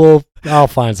 I'll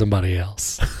find somebody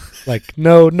else. Like,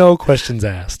 no questions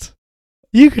asked.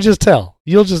 You could just tell.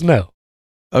 You'll just know.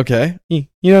 Okay. You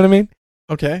know what I mean?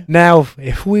 Okay. Now,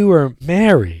 if we were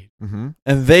married. Mm-hmm.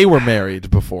 And they were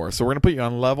married before, so we're going to put you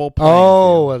on level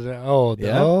playing field.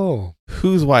 Oh.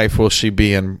 Whose wife will she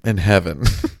be in heaven?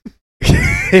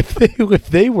 If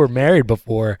they were married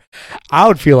before, I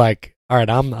would feel like, all right,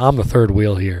 I'm the third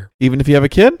wheel here. Even if you have a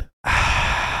kid?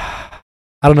 I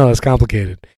don't know. That's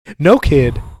complicated. No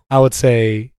kid, I would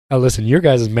say, listen, your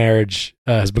guys' marriage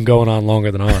has been going on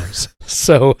longer than ours.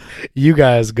 So you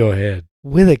guys go ahead.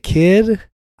 With a kid,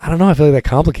 I don't know. I feel like that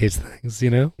complicates things, you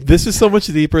know? This is so much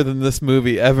deeper than this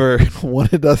movie ever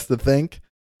wanted us to think.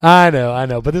 I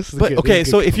know. But this is good. Okay,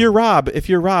 so if you're Rob,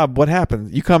 what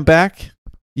happens? You come back,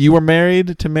 you were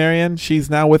married to Marion, she's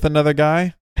now with another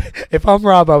guy? If I'm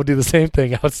Rob, I would do the same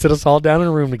thing. I would sit us all down in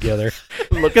a room together.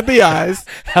 Look at the eyes.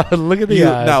 I would look at the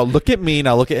eyes. Now look at me,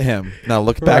 now look at him. Now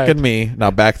look back at me,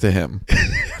 now back to him.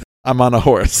 I'm on a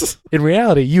horse. In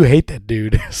reality, you hate that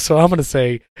dude. So I'm going to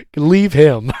say, leave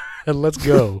him and let's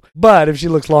go. But if she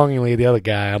looks longingly at the other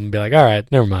guy, I'm going to be like, all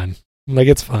right, never mind. Like,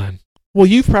 it's fine. Well,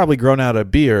 you've probably grown out a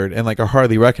beard and like are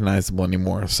hardly recognizable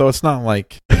anymore. So it's not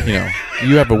like,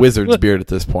 you have a wizard's beard at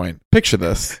this point. Picture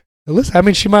this. Listen, I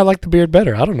mean, she might like the beard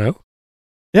better. I don't know.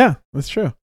 Yeah, that's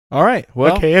true. All right.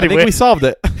 Well, okay, anyway. I think we solved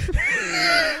it.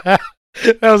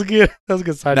 That was good. That was a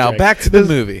good side Now track. back to the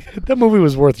movie. That movie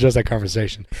was worth just that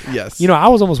conversation. Yes. I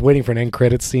was almost waiting for an end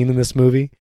credits scene in this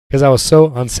movie because I was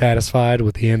so unsatisfied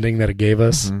with the ending that it gave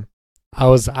us.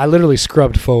 Mm-hmm. I literally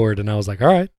scrubbed forward and I was like, all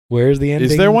right, where's the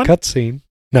ending? Is there one? Cut scene?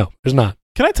 No, there's not.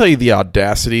 Can I tell you the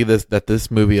audacity that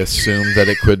this movie assumed that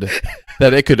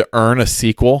it could earn a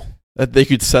sequel? That they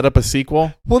could set up a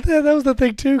sequel? Well, that was the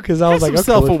thing too, because I was like,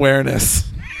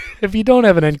 self-awareness. If you don't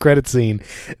have an end credit scene,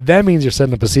 that means you're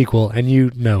setting up a sequel,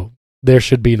 and there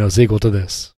should be no sequel to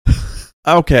this.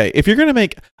 Okay, if you're gonna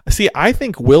I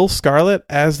think Will Scarlet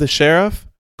as the sheriff,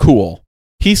 cool.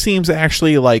 He seems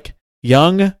actually like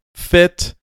young,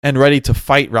 fit, and ready to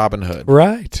fight Robin Hood.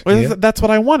 Right. Well, yeah. That's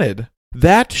what I wanted.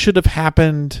 That should have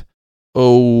happened.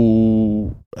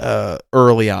 Early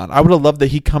on. I would have loved that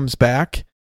he comes back.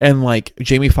 And like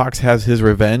Jamie Foxx has his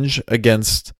revenge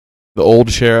against the old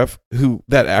sheriff, who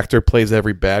that actor plays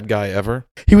every bad guy ever.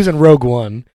 He was in Rogue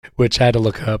One, which I had to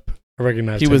look up. I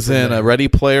recognized he was in a Ready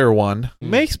Player One.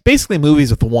 Makes basically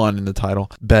movies with one in the title.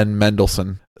 Ben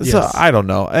Mendelsohn. Yes. So I don't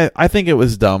know. I think it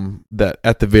was dumb that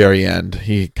at the very end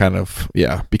he kind of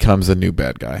becomes a new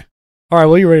bad guy. All right,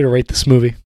 well, you ready to rate this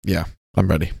movie? Yeah, I'm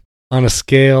ready. On a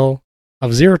scale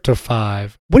of 0 to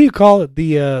 5, what do you call it?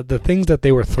 The things that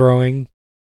they were throwing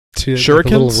to the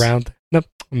little Shurikens? round.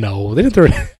 No, they didn't throw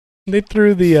it. They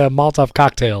threw the Molotov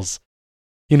cocktails.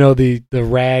 You know, the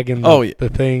rag and the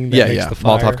thing that makes the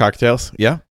fire. Molotov cocktails.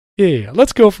 Yeah. Yeah.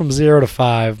 Let's go from 0 to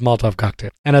 5 Molotov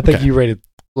cocktail. And I think you rated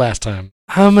last time.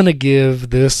 I'm going to give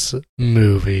this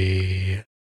movie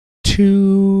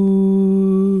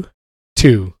 2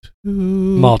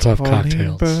 Molotov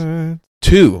cocktails.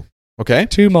 2. Okay.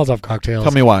 2 Molotov cocktails.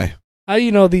 Tell me why.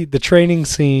 The training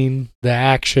scene, the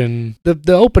action,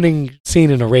 the opening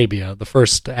scene in Arabia, the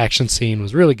first action scene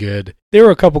was really good. There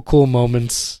were a couple cool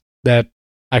moments that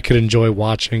I could enjoy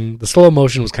watching. The slow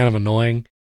motion was kind of annoying,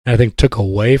 and I think took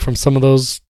away from some of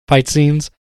those fight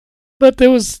scenes. But it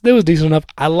was decent enough.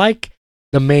 I like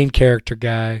the main character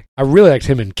guy. I really liked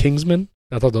him in Kingsman.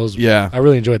 I thought I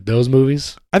really enjoyed those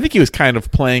movies. I think he was kind of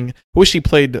playing. I wish he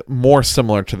played more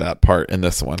similar to that part in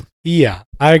this one. Yeah,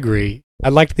 I agree. I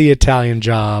liked the Italian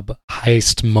Job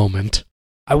heist moment.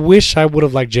 I wish I would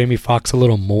have liked Jamie Foxx a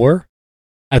little more.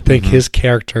 I think his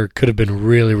character could have been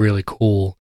really, really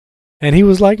cool. And he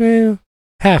was like,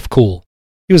 half cool.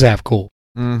 He was half cool.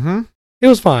 Mm-hmm. It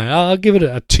was fine. I'll give it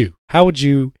a 2. How would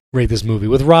you rate this movie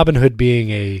with Robin Hood being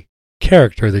a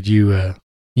character that you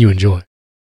enjoy?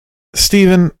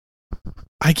 Steven,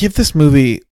 I give this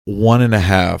movie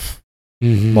 1.5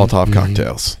 Molotov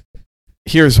cocktails.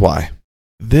 Here's why.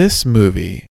 This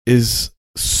movie is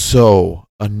so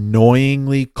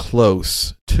annoyingly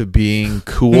close to being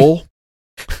cool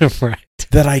right.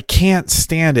 that I can't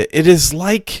stand it. It is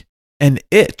like an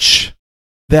itch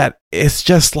that it's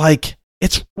just like,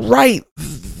 it's right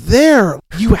there.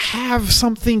 You have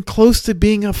something close to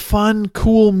being a fun,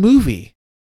 cool movie.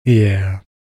 Yeah.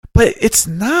 But it's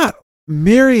not.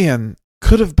 Marion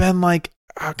could have been like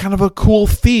kind of a cool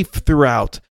thief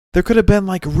throughout. There could have been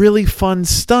like really fun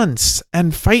stunts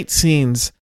and fight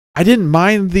scenes. I didn't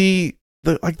mind the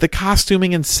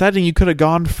costuming and setting. You could have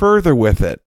gone further with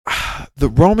it. The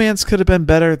romance could have been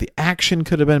better. The action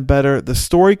could have been better. The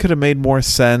story could have made more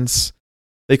sense.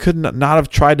 They could not have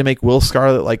tried to make Will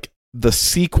Scarlet like the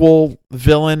sequel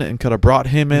villain and could have brought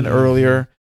him in earlier.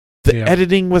 The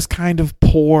editing was kind of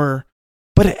poor,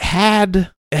 but it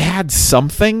had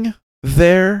something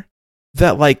there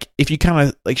that, like, if you kind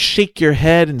of like shake your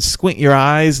head and squint your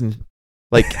eyes and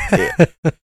like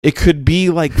it could be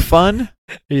like fun.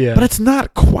 Yeah. But it's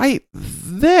not quite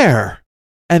there.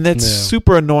 And that's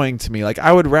super annoying to me. Like,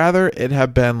 I would rather it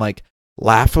have been like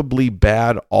laughably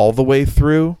bad all the way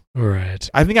through. Right.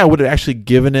 I think I would have actually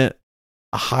given it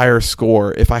a higher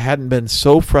score if I hadn't been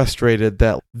so frustrated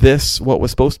that this, what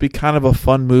was supposed to be kind of a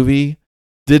fun movie,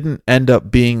 didn't end up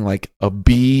being like a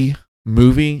B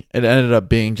movie. It ended up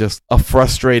being just a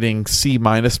frustrating C-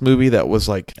 movie that was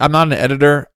like, I'm not an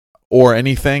editor or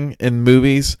anything in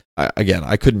movies.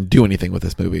 I couldn't do anything with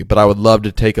this movie, but I would love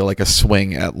to take a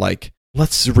swing at like,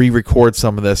 let's re-record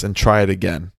some of this and try it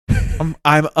again.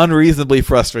 I'm unreasonably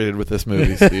frustrated with this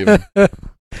movie, Steven.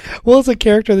 Well, it's a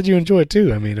character that you enjoy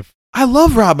too. I mean, I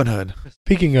love Robin Hood.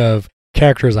 Speaking of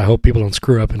characters, I hope people don't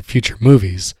screw up in future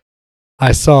movies.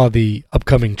 I saw the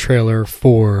upcoming trailer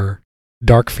for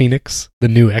Dark Phoenix, the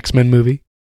new X-Men movie.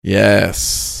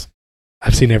 Yes.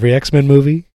 I've seen every X-Men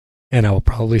movie, and I will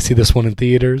probably see this one in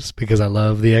theaters because I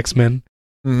love the X-Men.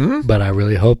 Mm-hmm. But I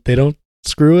really hope they don't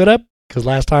screw it up, because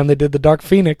last time they did the Dark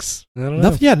Phoenix, I don't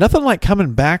know. Nothing like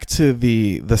coming back to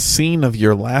the scene of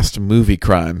your last movie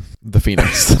crime, the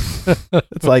Phoenix.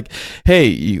 It's like, hey,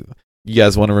 you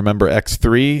guys want to remember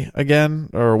X3 again?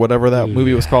 Or whatever that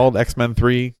movie was called, X-Men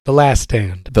 3? The Last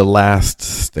Stand. The Last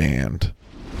Stand.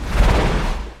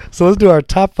 So let's do our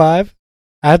top 5.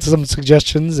 I had some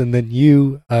suggestions, and then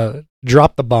you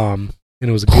dropped the bomb, and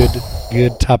it was a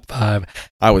good top 5.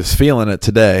 I was feeling it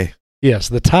today. Yes,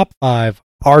 the top 5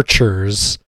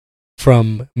 archers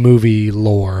from movie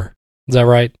lore. Is that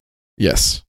right?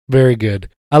 Yes. Very good.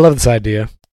 I love this idea.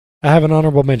 I have an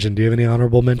honorable mention. Do you have any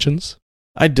honorable mentions?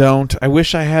 I don't. I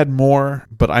wish I had more,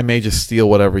 but I may just steal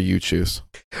whatever you choose.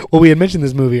 Well, we had mentioned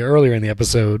this movie earlier in the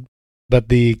episode, but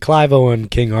the Clive Owen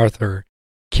King Arthur,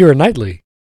 Keira Knightley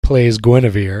plays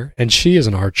Guinevere, and she is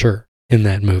an archer in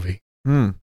that movie.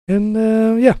 And I'm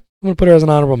going to put her as an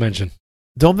honorable mention.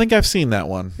 Don't think I've seen that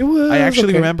one. It was I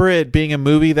actually remember it being a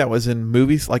movie that was in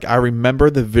movies. Like, I remember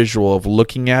the visual of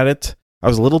looking at it. I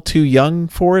was a little too young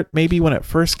for it, maybe when it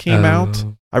first came out.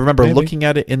 I remember looking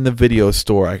at it in the video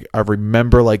store. I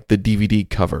remember like the DVD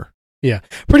cover. Yeah.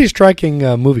 Pretty striking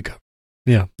movie cover.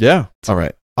 Yeah. Yeah. All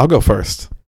right. I'll go first.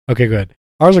 Okay, good.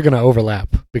 Ours are going to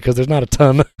overlap because there's not a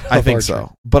ton. I think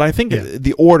so. But I think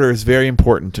the order is very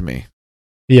important to me.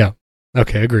 Yeah.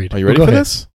 Okay, agreed. Are you ready for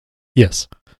this? Yes.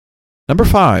 Number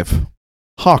 5,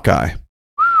 Hawkeye.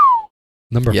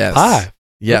 Number Yes. 5.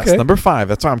 Yes, Okay. number 5.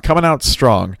 That's why I'm coming out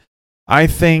strong. I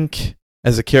think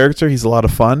as a character, he's a lot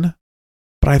of fun.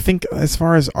 But I think as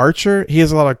far as Archer, he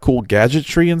has a lot of cool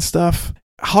gadgetry and stuff.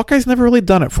 Hawkeye's never really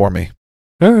done it for me.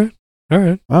 All right. All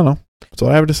right. I don't know. That's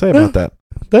what I have to say about that.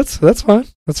 That's fine.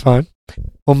 That's fine.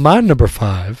 Well, my number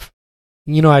 5,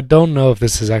 I don't know if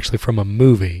this is actually from a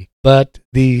movie, but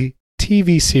the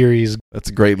TV series That's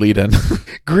a great lead-in.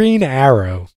 Green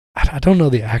Arrow. I don't know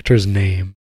the actor's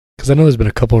name because I know there's been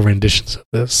a couple of renditions of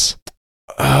this.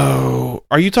 Oh,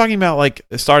 are you talking about like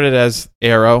it started as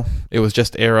Arrow? It was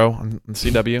just Arrow on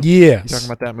CW. Yes. You talking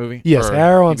about that movie? Yes, Or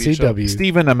Arrow on TV show? CW.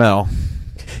 Stephen Amell.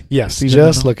 Yes, Stephen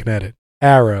just Amell? looking at it.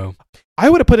 Arrow. I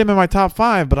would have put him in my top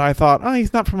 5, but I thought,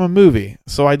 he's not from a movie,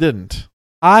 so I didn't.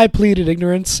 I pleaded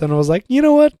ignorance and I was like, you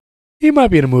know what? He might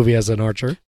be in a movie as an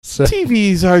Archer. So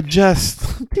TV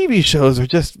shows are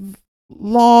just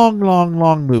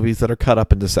long movies that are cut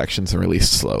up into sections and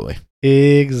released slowly.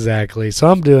 exactly. So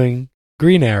I'm doing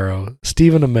Green Arrow,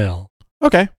 Stephen Amell.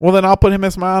 Okay, well then I'll put him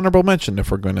as my honorable mention if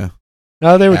we're going to.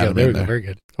 Oh, there we Add go. him There in we go. there. Very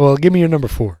good. Well, give me your number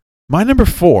 4. My number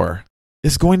 4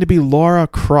 is going to be Lara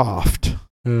Croft,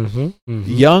 Mm-hmm.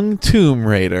 young Tomb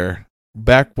Raider.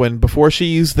 Before she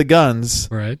used the guns,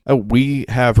 Right. we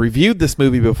have reviewed this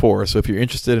movie before. So if you're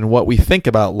interested in what we think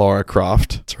about Lara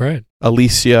Croft, That's right.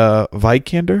 Alicia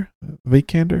Vikander,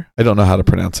 I don't know how to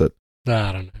pronounce it.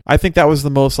 I don't know. I think that was the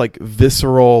most like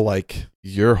visceral, like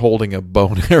you're holding a bow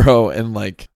and arrow and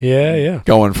like Yeah.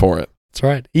 going for it. That's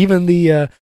right. Even the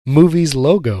movie's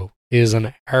logo is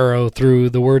an arrow through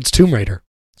the words Tomb Raider.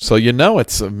 So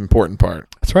it's an important part.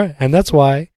 That's right. And that's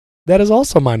why that is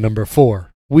also my number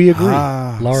 4. We agree.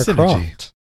 Lara synergy.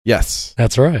 Croft. Yes.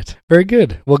 That's right. Very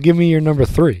good. Well, give me your number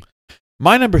 3.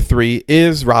 My number 3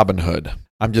 is Robin Hood.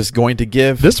 I'm just going to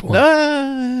give This one.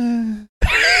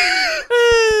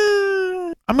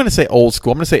 I'm going to say old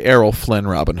school. I'm going to say Errol Flynn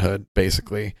Robin Hood,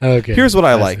 basically. Okay. Here's what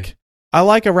I see. like. I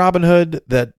like a Robin Hood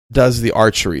that does the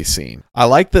archery scene. I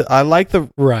like the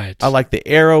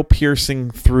arrow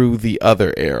piercing through the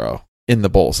other arrow in the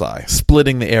bullseye,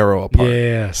 splitting the arrow apart.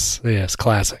 Yes,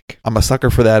 classic. I'm a sucker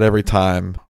for that every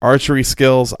time. Archery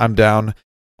skills, I'm down.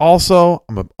 Also,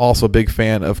 I'm also a big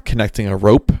fan of connecting a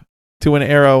rope to an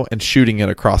arrow and shooting it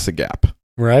across a gap.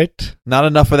 Right? Not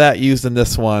enough of that used in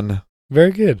this one.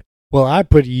 Very good. Well, I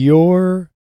put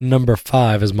your number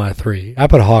 5 as my 3. I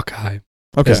put Hawkeye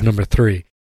as number 3.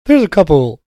 There's a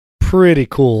couple pretty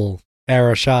cool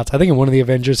arrow shots. I think in one of the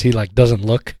Avengers, he doesn't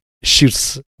look,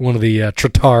 shoots one of the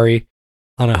Tritari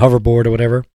on a hoverboard or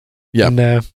whatever. Yeah. And,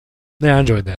 I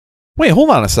enjoyed that. Wait, hold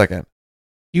on a second.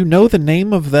 You know the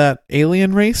name of that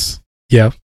alien race?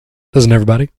 Yeah. Doesn't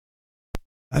everybody?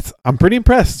 I'm pretty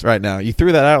impressed right now. You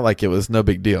threw that out like it was no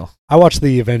big deal. I watched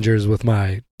the Avengers with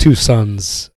my 2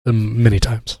 sons many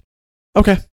times.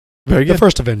 Okay. Very good. The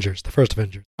first Avengers.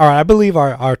 All right, I believe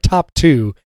our top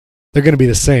 2, they're going to be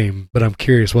the same, but I'm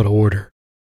curious what order.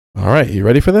 All right, you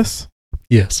ready for this?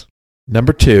 Yes.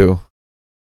 Number 2,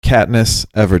 Katniss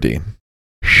Everdeen.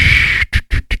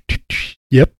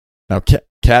 Yep. Now,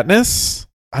 Katniss,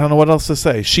 I don't know what else to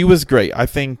say. She was great. I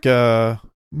think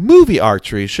movie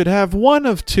archery should have one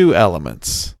of 2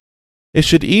 elements. It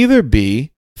should either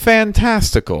be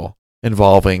fantastical,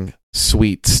 involving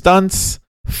sweet stunts,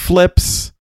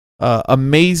 flips,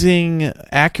 amazing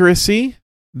accuracy.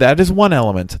 That is one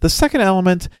element. The second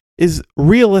element is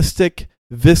realistic,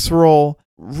 visceral,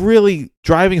 really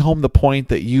driving home the point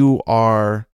that you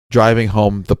are driving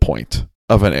home the point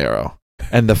of an arrow.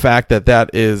 And the fact that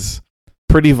is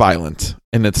pretty violent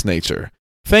in its nature.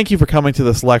 Thank you for coming to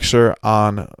this lecture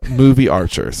on movie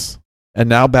archers. And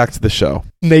now back to the show.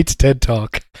 Nate's TED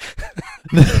Talk.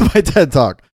 My TED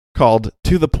Talk called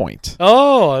To the Point.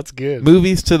 Oh, that's good.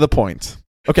 Movies to the point.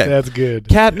 Okay. That's good.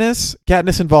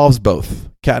 Katniss involves both.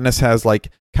 Katniss has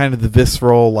kind of the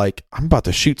visceral, I'm about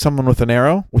to shoot someone with an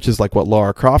arrow, which is what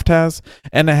Lara Croft has.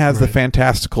 And it has the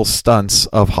fantastical stunts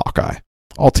of Hawkeye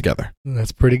altogether.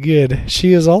 That's pretty good.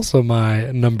 She is also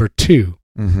my number 2.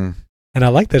 Mm-hmm. And I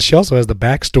like that she also has the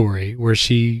backstory where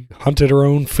she hunted her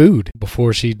own food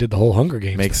before she did the whole Hunger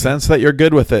Games. Makes sense that you're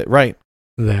good with it, right?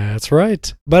 That's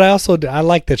right. But I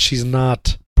like that she's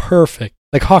not perfect.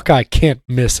 Hawkeye can't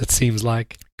miss, it seems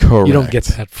like. Correct. You don't get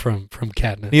that from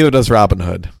Katniss. Neither does Robin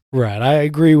Hood. Right. I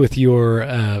agree with your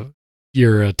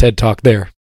TED Talk there.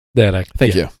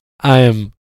 Thank you. I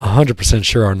am 100%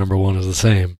 sure our number 1 is the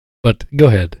same. But go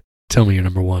ahead. Tell me your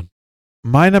number 1.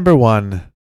 My number 1,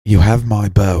 you have my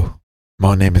bow.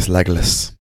 My name is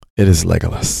Legolas. It is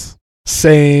Legolas.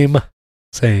 Same.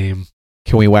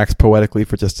 Can we wax poetically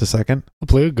for just a second?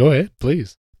 Go ahead,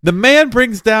 please. The man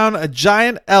brings down a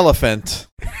giant elephant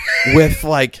with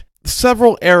like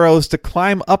several arrows to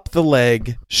climb up the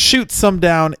leg, shoots some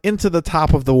down into the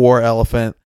top of the war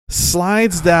elephant,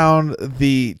 slides down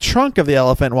the trunk of the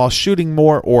elephant while shooting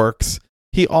more orcs.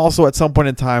 He also, at some point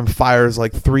in time, fires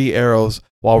like 3 arrows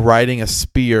while riding a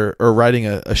spear or riding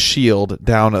a shield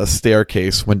down a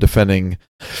staircase when defending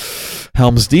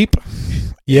Helm's Deep.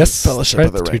 Yes, Fellowship right,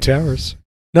 of the 2 Ring. towers.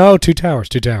 No, 2 towers.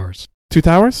 2 towers. 2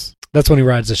 towers? That's when he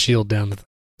rides the shield down.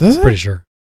 Does it? Pretty sure.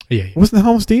 Yeah. Wasn't it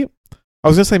Helm's Deep? I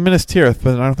was going to say Minas Tirith,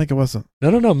 but I don't think it wasn't.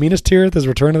 No. Minas Tirith is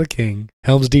Return of the King.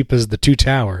 Helm's Deep is the 2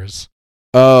 towers.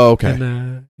 Oh, okay.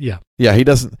 And, yeah. Yeah, he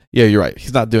doesn't. Yeah, you're right.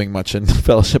 He's not doing much in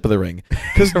Fellowship of the Ring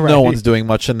because Right. no one's doing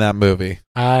much in that movie.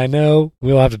 I know.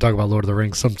 We'll have to talk about Lord of the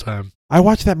Rings sometime. I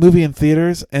watched that movie in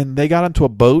theaters, and they got onto a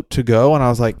boat to go, and I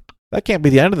was like, that can't be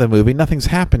the end of the movie. Nothing's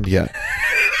happened yet.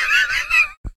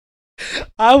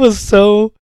 I was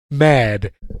so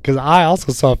mad because I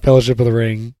also saw Fellowship of the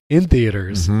Ring in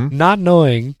theaters, not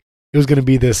knowing it was going to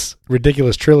be this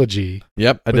ridiculous trilogy.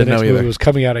 Yep, I The didn't next know movie either. was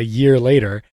coming out a year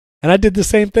later. And I did the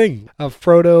same thing.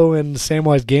 Frodo and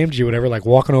Samwise Gamgee, whatever, like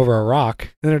walking over a rock,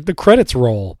 and the credits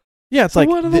roll. Yeah, it's like,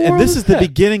 What in the and world this is is the that?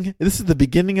 beginning. This is the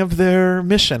beginning of their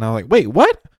mission. I'm like, wait,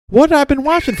 what? What have I been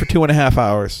watching for 2.5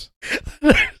 hours?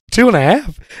 2.5.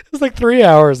 It was like 3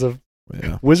 hours of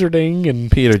Yeah. wizarding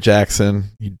and Peter Jackson,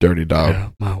 you dirty dog. Yeah,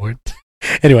 my word.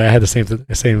 Anyway, I had the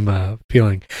same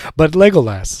feeling. But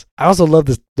Legolas, I also love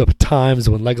the times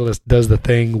when Legolas does the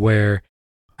thing where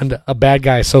a bad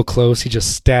guy is so close, he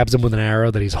just stabs him with an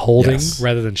arrow that he's holding Yes.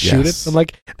 rather than shoot Yes. it. I'm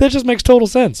like, that just makes total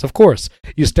sense. Of course,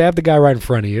 you stab the guy right in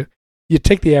front of you, you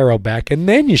take the arrow back, and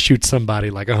then you shoot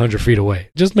somebody like 100 feet away.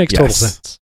 It just makes total Yes.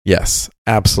 sense. Yes,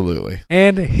 absolutely.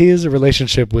 And his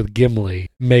relationship with Gimli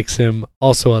makes him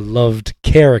also a loved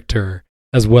character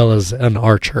as well as an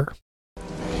archer.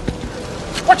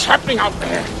 What's happening out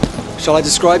there? Shall I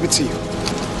describe it to you?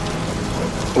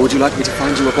 Or would you like me to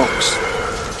find you a box?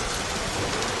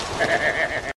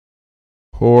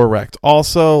 Correct.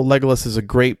 Also, Legolas is a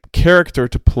great character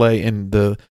to play in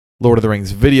the Lord of the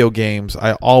Rings video games.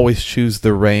 I always choose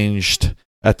the ranged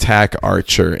attack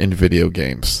archer in video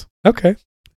games. Okay.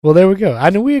 Well, there we go.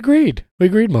 I know we agreed. We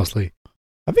agreed mostly.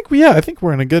 I think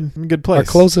we're in a good place. Our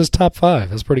closest top 5.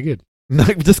 That's pretty good.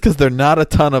 Just because they're not a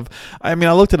ton of. I mean,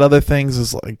 I looked at other things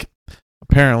as like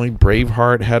apparently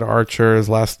Braveheart had archers,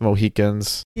 Last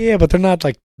Mohicans, Yeah, but they're not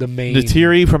like the main.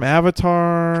 Natiri from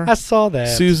Avatar, I saw that.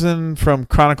 Susan from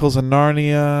Chronicles of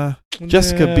Narnia,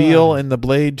 Jessica Yeah. Biel in the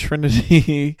Blade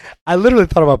Trinity. I literally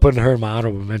thought about putting her in my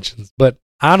honorable mentions, but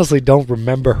I honestly don't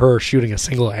remember her shooting a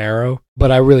single arrow.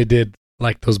 But I really did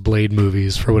like those Blade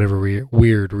movies for whatever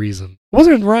weird reason.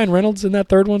 Wasn't Ryan Reynolds in that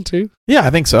third one too? Yeah, I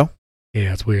think so.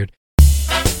 Yeah, it's weird.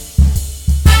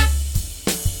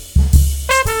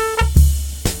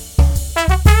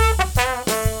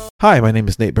 Hi, my name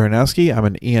is Nate Baranowski. I'm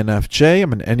an ENFJ.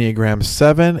 I'm an Enneagram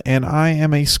 7, and I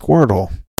am a Squirtle.